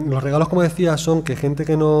 Los regalos, como decía, son que gente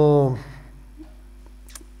que no...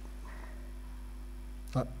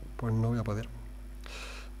 pues no voy a poder.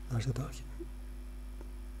 A ver si tengo aquí.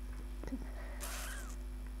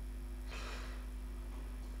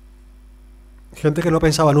 Gente que no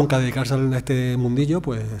pensaba nunca dedicarse a este mundillo,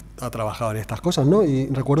 pues ha trabajado en estas cosas, ¿no? Y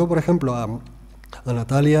recuerdo, por ejemplo, a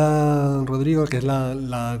Natalia Rodrigo, que es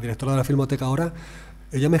la directora de la Filmoteca ahora.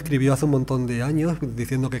 Ella me escribió hace un montón de años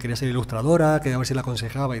diciendo que quería ser ilustradora, que a ver si la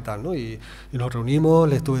aconsejaba y tal, ¿no? Y nos reunimos,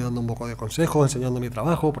 le estuve dando un poco de consejo, enseñando mi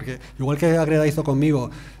trabajo, porque igual que Agreda hizo conmigo,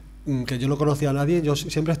 que yo no conocía a nadie, yo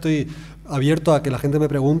siempre estoy abierto a que la gente me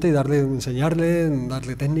pregunte y enseñarle,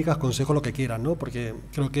 darle técnicas, consejos, lo que quieran, ¿no? Porque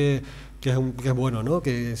creo que es bueno, ¿no?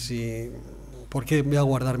 Que si... ¿Por qué voy a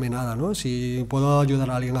guardarme nada, no? Si puedo ayudar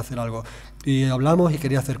a alguien a hacer algo. Y hablamos y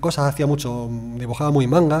quería hacer cosas, hacía mucho, dibujaba muy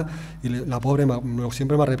manga, y la pobre,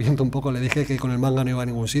 siempre me arrepiento un poco, le dije que con el manga no iba a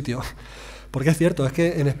ningún sitio. Porque es cierto, es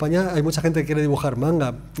que en España hay mucha gente que quiere dibujar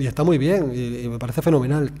manga, y está muy bien, y me parece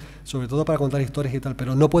fenomenal, sobre todo para contar historias y tal,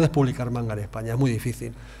 pero no puedes publicar manga en España, es muy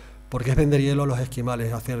difícil. Porque es vender hielo a los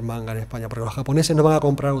esquimales hacer manga en España, porque los japoneses no van a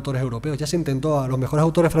comprar autores europeos. Ya se intentó, a los mejores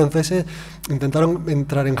autores franceses intentaron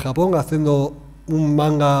entrar en Japón haciendo un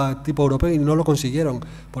manga tipo europeo y no lo consiguieron,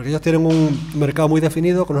 porque ellos tienen un mercado muy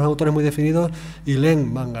definido, con unos autores muy definidos y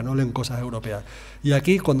leen manga, no leen cosas europeas. Y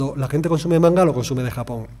aquí, cuando la gente consume manga, lo consume de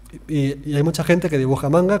Japón. Y hay mucha gente que dibuja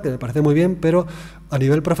manga, que me parece muy bien, pero a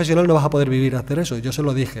nivel profesional no vas a poder vivir a hacer eso. Yo se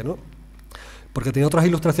lo dije, ¿no? Porque tenía otras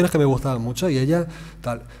ilustraciones que me gustaban mucho y ella,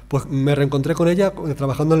 tal, pues me reencontré con ella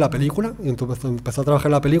trabajando en la película, y entonces empezó a trabajar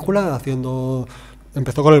en la película,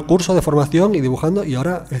 empezó con el curso de formación y dibujando, y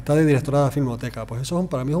ahora está de directora de la Filmoteca. Pues eso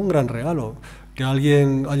para mí es un gran regalo, que a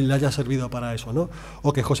alguien le haya servido para eso, ¿no?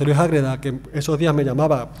 O que José Luis Ágreda, que esos días me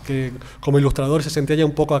llamaba, que como ilustrador se sentía ya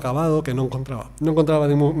un poco acabado, que no encontraba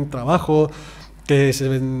ningún trabajo, que se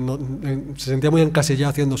sentía muy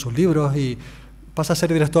encasillado haciendo sus libros, y pasa a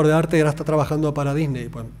ser director de arte y ahora está trabajando para Disney.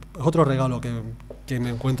 Pues es otro regalo que me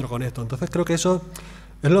encuentro con esto. Entonces creo que eso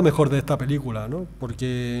es lo mejor de esta película, ¿no?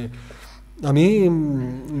 Porque a mí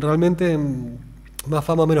realmente más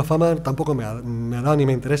fama o menos fama tampoco me ha dado ni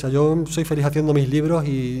me interesa. Yo soy feliz haciendo mis libros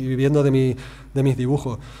y viviendo de mis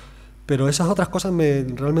dibujos. Pero esas otras cosas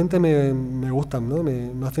realmente me gustan, ¿no?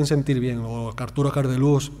 Me hacen sentir bien. O que Arturo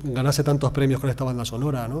Cardelús ganase tantos premios con esta banda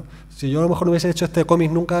sonora, ¿no? Si yo a lo mejor no hubiese hecho este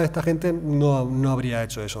cómic nunca, esta gente no habría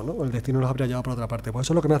hecho eso, ¿no? El destino los habría llevado por otra parte. Pues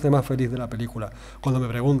eso es lo que me hace más feliz de la película, cuando me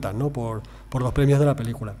preguntan, ¿no? Por los premios de la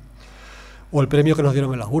película. O el premio que nos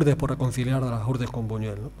dieron en las Urdes por reconciliar a las Urdes con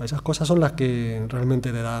Buñuel, ¿no? Esas cosas son las que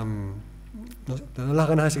realmente te dan las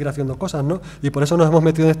ganas de seguir haciendo cosas, ¿no? Y por eso nos hemos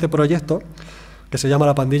metido en este proyecto que se llama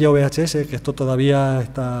La Pandilla VHS, que esto todavía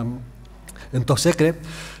está en top secret.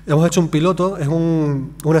 Hemos hecho un piloto, es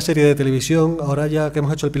una serie de televisión. Ahora ya que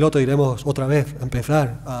hemos hecho el piloto iremos otra vez a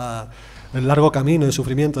empezar el largo camino de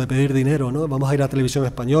sufrimiento de pedir dinero, ¿no? Vamos a ir a Televisión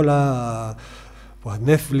Española, pues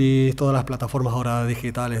Netflix, todas las plataformas ahora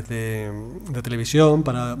digitales de televisión,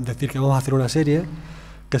 para decir que vamos a hacer una serie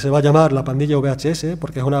que se va a llamar La Pandilla VHS,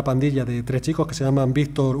 porque es una pandilla de 3 chicos que se llaman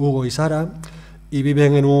Víctor, Hugo y Sara, y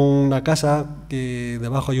viven en una casa que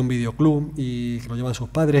debajo hay un videoclub y que lo llevan sus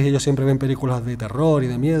padres, y ellos siempre ven películas de terror y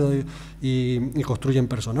de miedo y construyen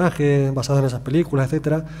personajes basados en esas películas,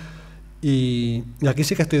 etcétera. Y aquí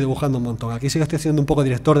sí que estoy dibujando un montón, aquí sí que estoy siendo un poco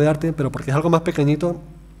director de arte, pero porque es algo más pequeñito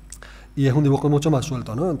y es un dibujo mucho más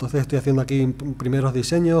suelto, ¿no? Entonces estoy haciendo aquí primeros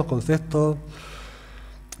diseños, conceptos,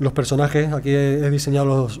 los personajes, aquí he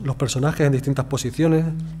diseñado los personajes en distintas posiciones.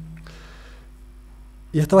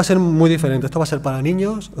 Y esto va a ser muy diferente, esto va a ser para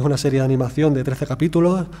niños, es una serie de animación de 13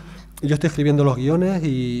 capítulos, y yo estoy escribiendo los guiones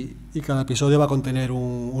y cada episodio va a contener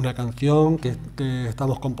una canción que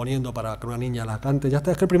estamos componiendo para que una niña la cante. Ya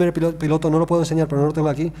está, es que el primer piloto no lo puedo enseñar, pero no lo tengo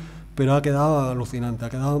aquí, pero ha quedado alucinante, ha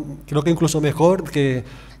quedado, creo que incluso mejor de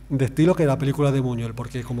estilo que la película de Buñuel,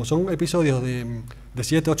 porque como son episodios de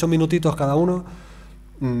 7, 8 minutitos cada uno,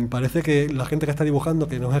 parece que la gente que está dibujando,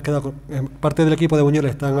 que nos ha quedado, parte del equipo de Buñuel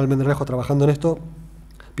está en Almendralejo trabajando en esto,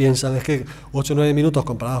 piensan es que 8 o 9 minutos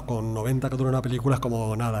comparados con 90 que dura una película es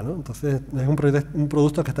como nada, ¿no? Entonces es un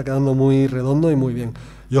producto que está quedando muy redondo y muy bien.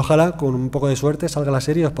 Y ojalá, con un poco de suerte, salga la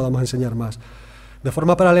serie y os podamos enseñar más. De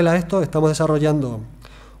forma paralela a esto, estamos desarrollando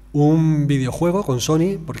un videojuego con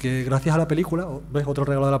Sony, porque gracias a la película, ¿ves? Otro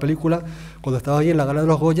regalo de la película, cuando estaba ahí en la gala de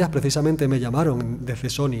los Goyas, precisamente me llamaron desde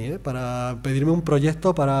Sony, para pedirme un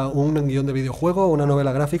proyecto para un guión de videojuego, una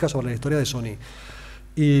novela gráfica sobre la historia de Sony.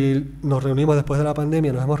 Y nos reunimos después de la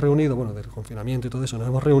pandemia, nos hemos reunido, bueno, del confinamiento y todo eso, nos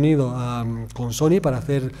hemos reunido con Sony para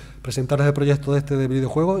presentarles el proyecto de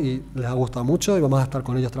videojuego, y les ha gustado mucho y vamos a estar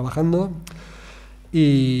con ellos trabajando.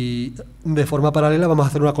 Y de forma paralela vamos a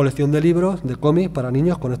hacer una colección de libros, de cómics para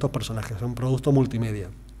niños con estos personajes, es un producto multimedia.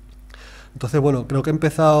 Entonces, bueno, creo que he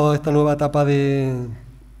empezado esta nueva etapa de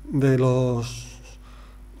los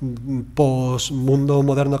post-mundo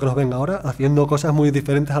moderno que nos venga ahora, haciendo cosas muy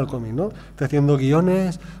diferentes al cómic, ¿no? Estoy haciendo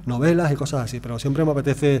guiones, novelas y cosas así, pero siempre me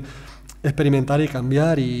apetece experimentar y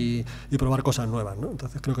cambiar y probar cosas nuevas, ¿no?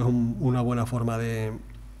 Entonces creo que es una buena forma de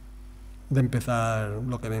empezar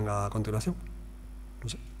lo que venga a continuación. No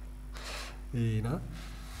sé. Y nada.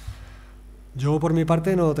 Yo por mi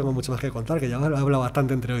parte no tengo mucho más que contar, que ya he hablado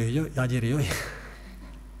bastante entre hoy y yo, ayer y hoy.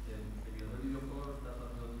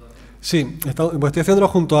 Sí, estoy haciéndolo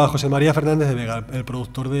junto a José María Fernández de Vega, el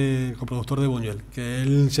coproductor de Buñuel, que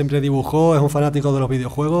él siempre dibujó, es un fanático de los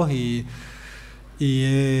videojuegos y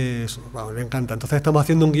bueno, le encanta. Entonces estamos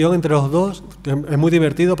haciendo un guión entre los dos, que es muy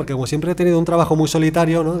divertido, porque como siempre he tenido un trabajo muy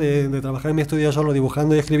solitario, ¿no? de trabajar en mi estudio solo,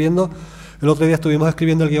 dibujando y escribiendo, el otro día estuvimos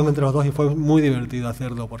escribiendo el guión entre los dos y fue muy divertido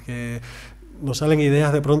hacerlo, porque nos salen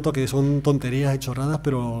ideas de pronto que son tonterías y chorradas,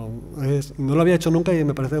 pero no lo había hecho nunca y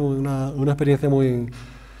me parece una experiencia muy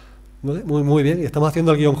bien, y estamos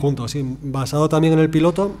haciendo el guión juntos, sí, basado también en el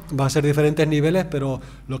piloto, va a ser diferentes niveles, pero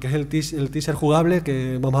lo que es el teaser jugable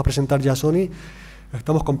que vamos a presentar ya a Sony,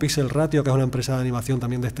 estamos con Pixel Ratio, que es una empresa de animación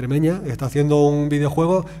también de extremeña, está haciendo un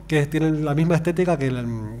videojuego que tiene la misma estética que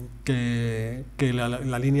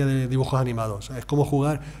la línea de dibujos animados, es como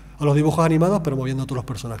jugar a los dibujos animados pero moviendo a todos los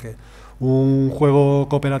personajes, un juego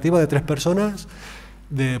cooperativo de 3 personas,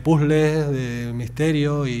 de puzzles, de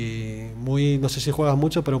misterio y muy, no sé si juegas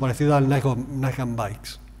mucho, pero parecido al Night and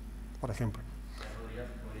Bikes, por ejemplo. ¿Podrías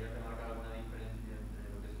remarcar alguna diferencia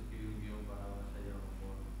entre lo que es escribir un guión para una serie o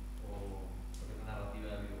lo que es la narrativa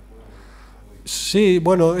del videojuego? Sí,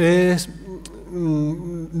 bueno,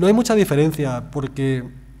 no hay mucha diferencia,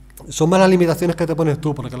 porque son más las limitaciones que te pones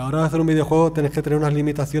tú, porque a la hora de hacer un videojuego tienes que tener unas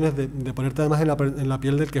limitaciones de ponerte además en la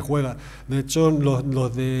piel del que juega. De hecho,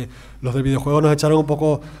 los del videojuego nos echaron un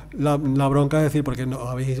poco la bronca de decir, porque no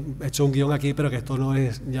habéis hecho un guión aquí, pero que esto no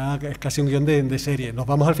es, ya es casi un guión de serie.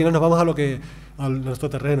 Al final nos vamos a nuestro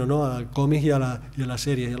terreno, ¿no? Al cómic y a la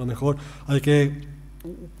serie, y a lo mejor hay que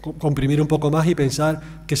comprimir un poco más y pensar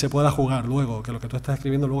que se pueda jugar luego, que lo que tú estás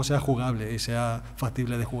escribiendo luego sea jugable y sea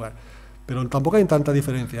factible de jugar. Pero tampoco hay tanta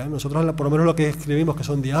diferencia, ¿eh? Nosotros, por lo menos lo que escribimos, que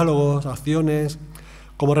son diálogos, acciones,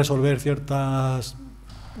 cómo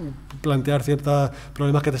plantear ciertos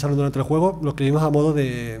problemas que te salen durante el juego, lo escribimos a modo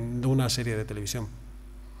de una serie de televisión.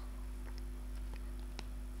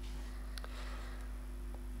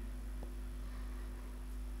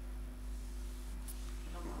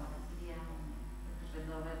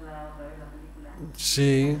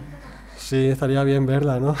 Sí, estaría bien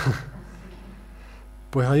verla, ¿no?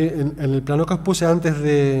 Pues ahí, en el plano que os puse antes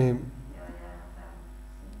de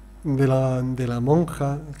la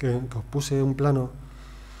monja, que os puse un plano,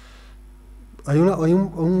 hay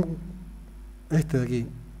este de aquí,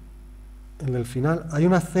 el del final, hay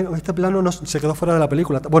una escena, este plano se quedó fuera de la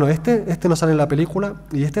película. Bueno, este no sale en la película,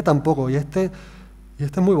 y este tampoco, y este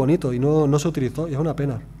es muy bonito, y no se utilizó, y es una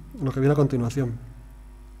pena, lo que viene a continuación.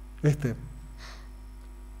 Este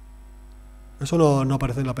Eso no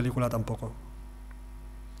aparece en la película tampoco.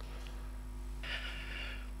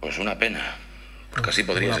 Pues una pena, porque así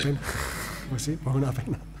podría ser. Pues sí, pues una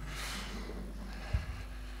pena.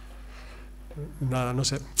 Nada, no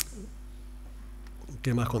sé.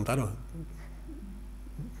 ¿Qué más contaros?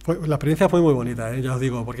 La experiencia fue muy bonita, ya os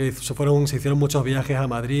digo, porque se hicieron muchos viajes a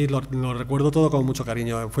Madrid, lo recuerdo todo con mucho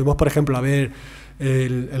cariño. Fuimos, por ejemplo, a ver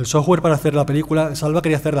el software para hacer la película. Salva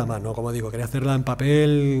quería hacerla a mano, como digo, quería hacerla en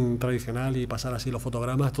papel tradicional y pasar así los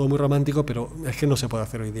fotogramas, todo muy romántico, pero es que no se puede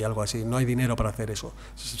hacer hoy día algo así, no hay dinero para hacer eso.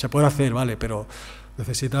 Se puede hacer, vale, pero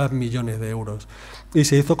necesitas millones de euros. Y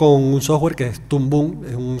se hizo con un software que es Toon Boom,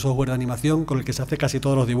 es un software de animación con el que se hace casi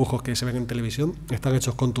todos los dibujos que se ven en televisión, están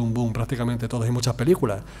hechos con Toon Boom, prácticamente todos, y muchas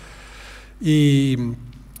películas. Y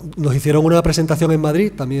nos hicieron una presentación en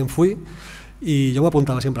Madrid, también fui, y yo me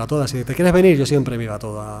apuntaba siempre a todas. Si te quieres venir, yo siempre me iba a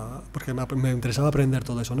todas, porque me interesaba aprender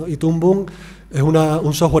todo eso, ¿no? Y Toon Boom es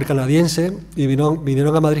un software canadiense, y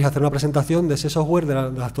vinieron a Madrid a hacer una presentación de ese software, de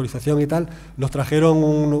la actualización y tal. Nos trajeron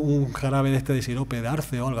un jarabe de sirope de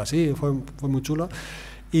arce o algo así, fue muy chulo.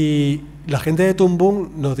 Y la gente de Toon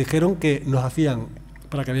Boom nos dijeron que nos hacían,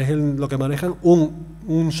 para que veáis lo que manejan,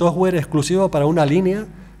 un software exclusivo para una línea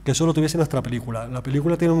que solo tuviese nuestra película. La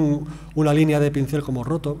película tiene una línea de pincel como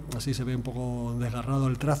roto, así se ve un poco desgarrado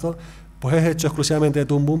el trazo, pues es hecho exclusivamente de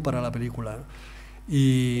Toon Boom para la película.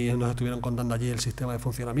 Y nos estuvieron contando allí el sistema de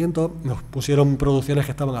funcionamiento, nos pusieron producciones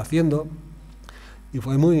que estaban haciendo, y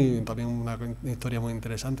fue también una historia muy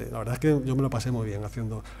interesante. La verdad es que yo me lo pasé muy bien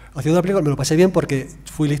haciendo la película. Me lo pasé bien porque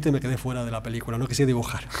fui listo y me quedé fuera de la película, no quise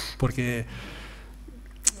dibujar, porque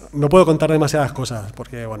no puedo contar demasiadas cosas,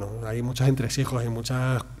 porque bueno, hay muchos entresijos y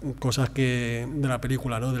muchas cosas de la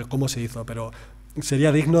película, ¿no? Del cómo se hizo, pero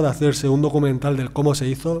sería digno de hacerse un documental del cómo se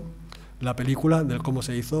hizo la película, del cómo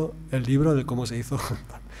se hizo el libro, del cómo se hizo.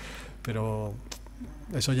 Pero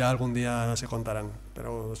eso ya algún día se contarán,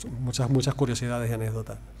 pero muchas curiosidades y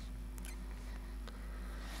anécdotas.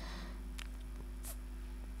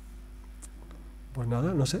 Pues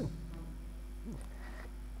nada, no sé.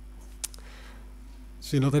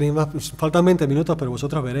 Si no tenéis más, faltan 20 minutos, pero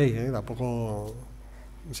vosotros veréis, ¿eh? Tampoco,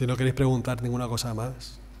 si no queréis preguntar ninguna cosa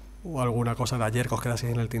más, o alguna cosa de ayer que os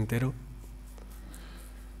quedase en el tintero.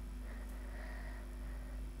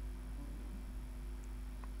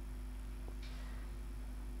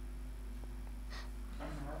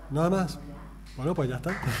 ¿Nada más? Bueno, pues ya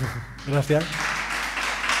está. Gracias.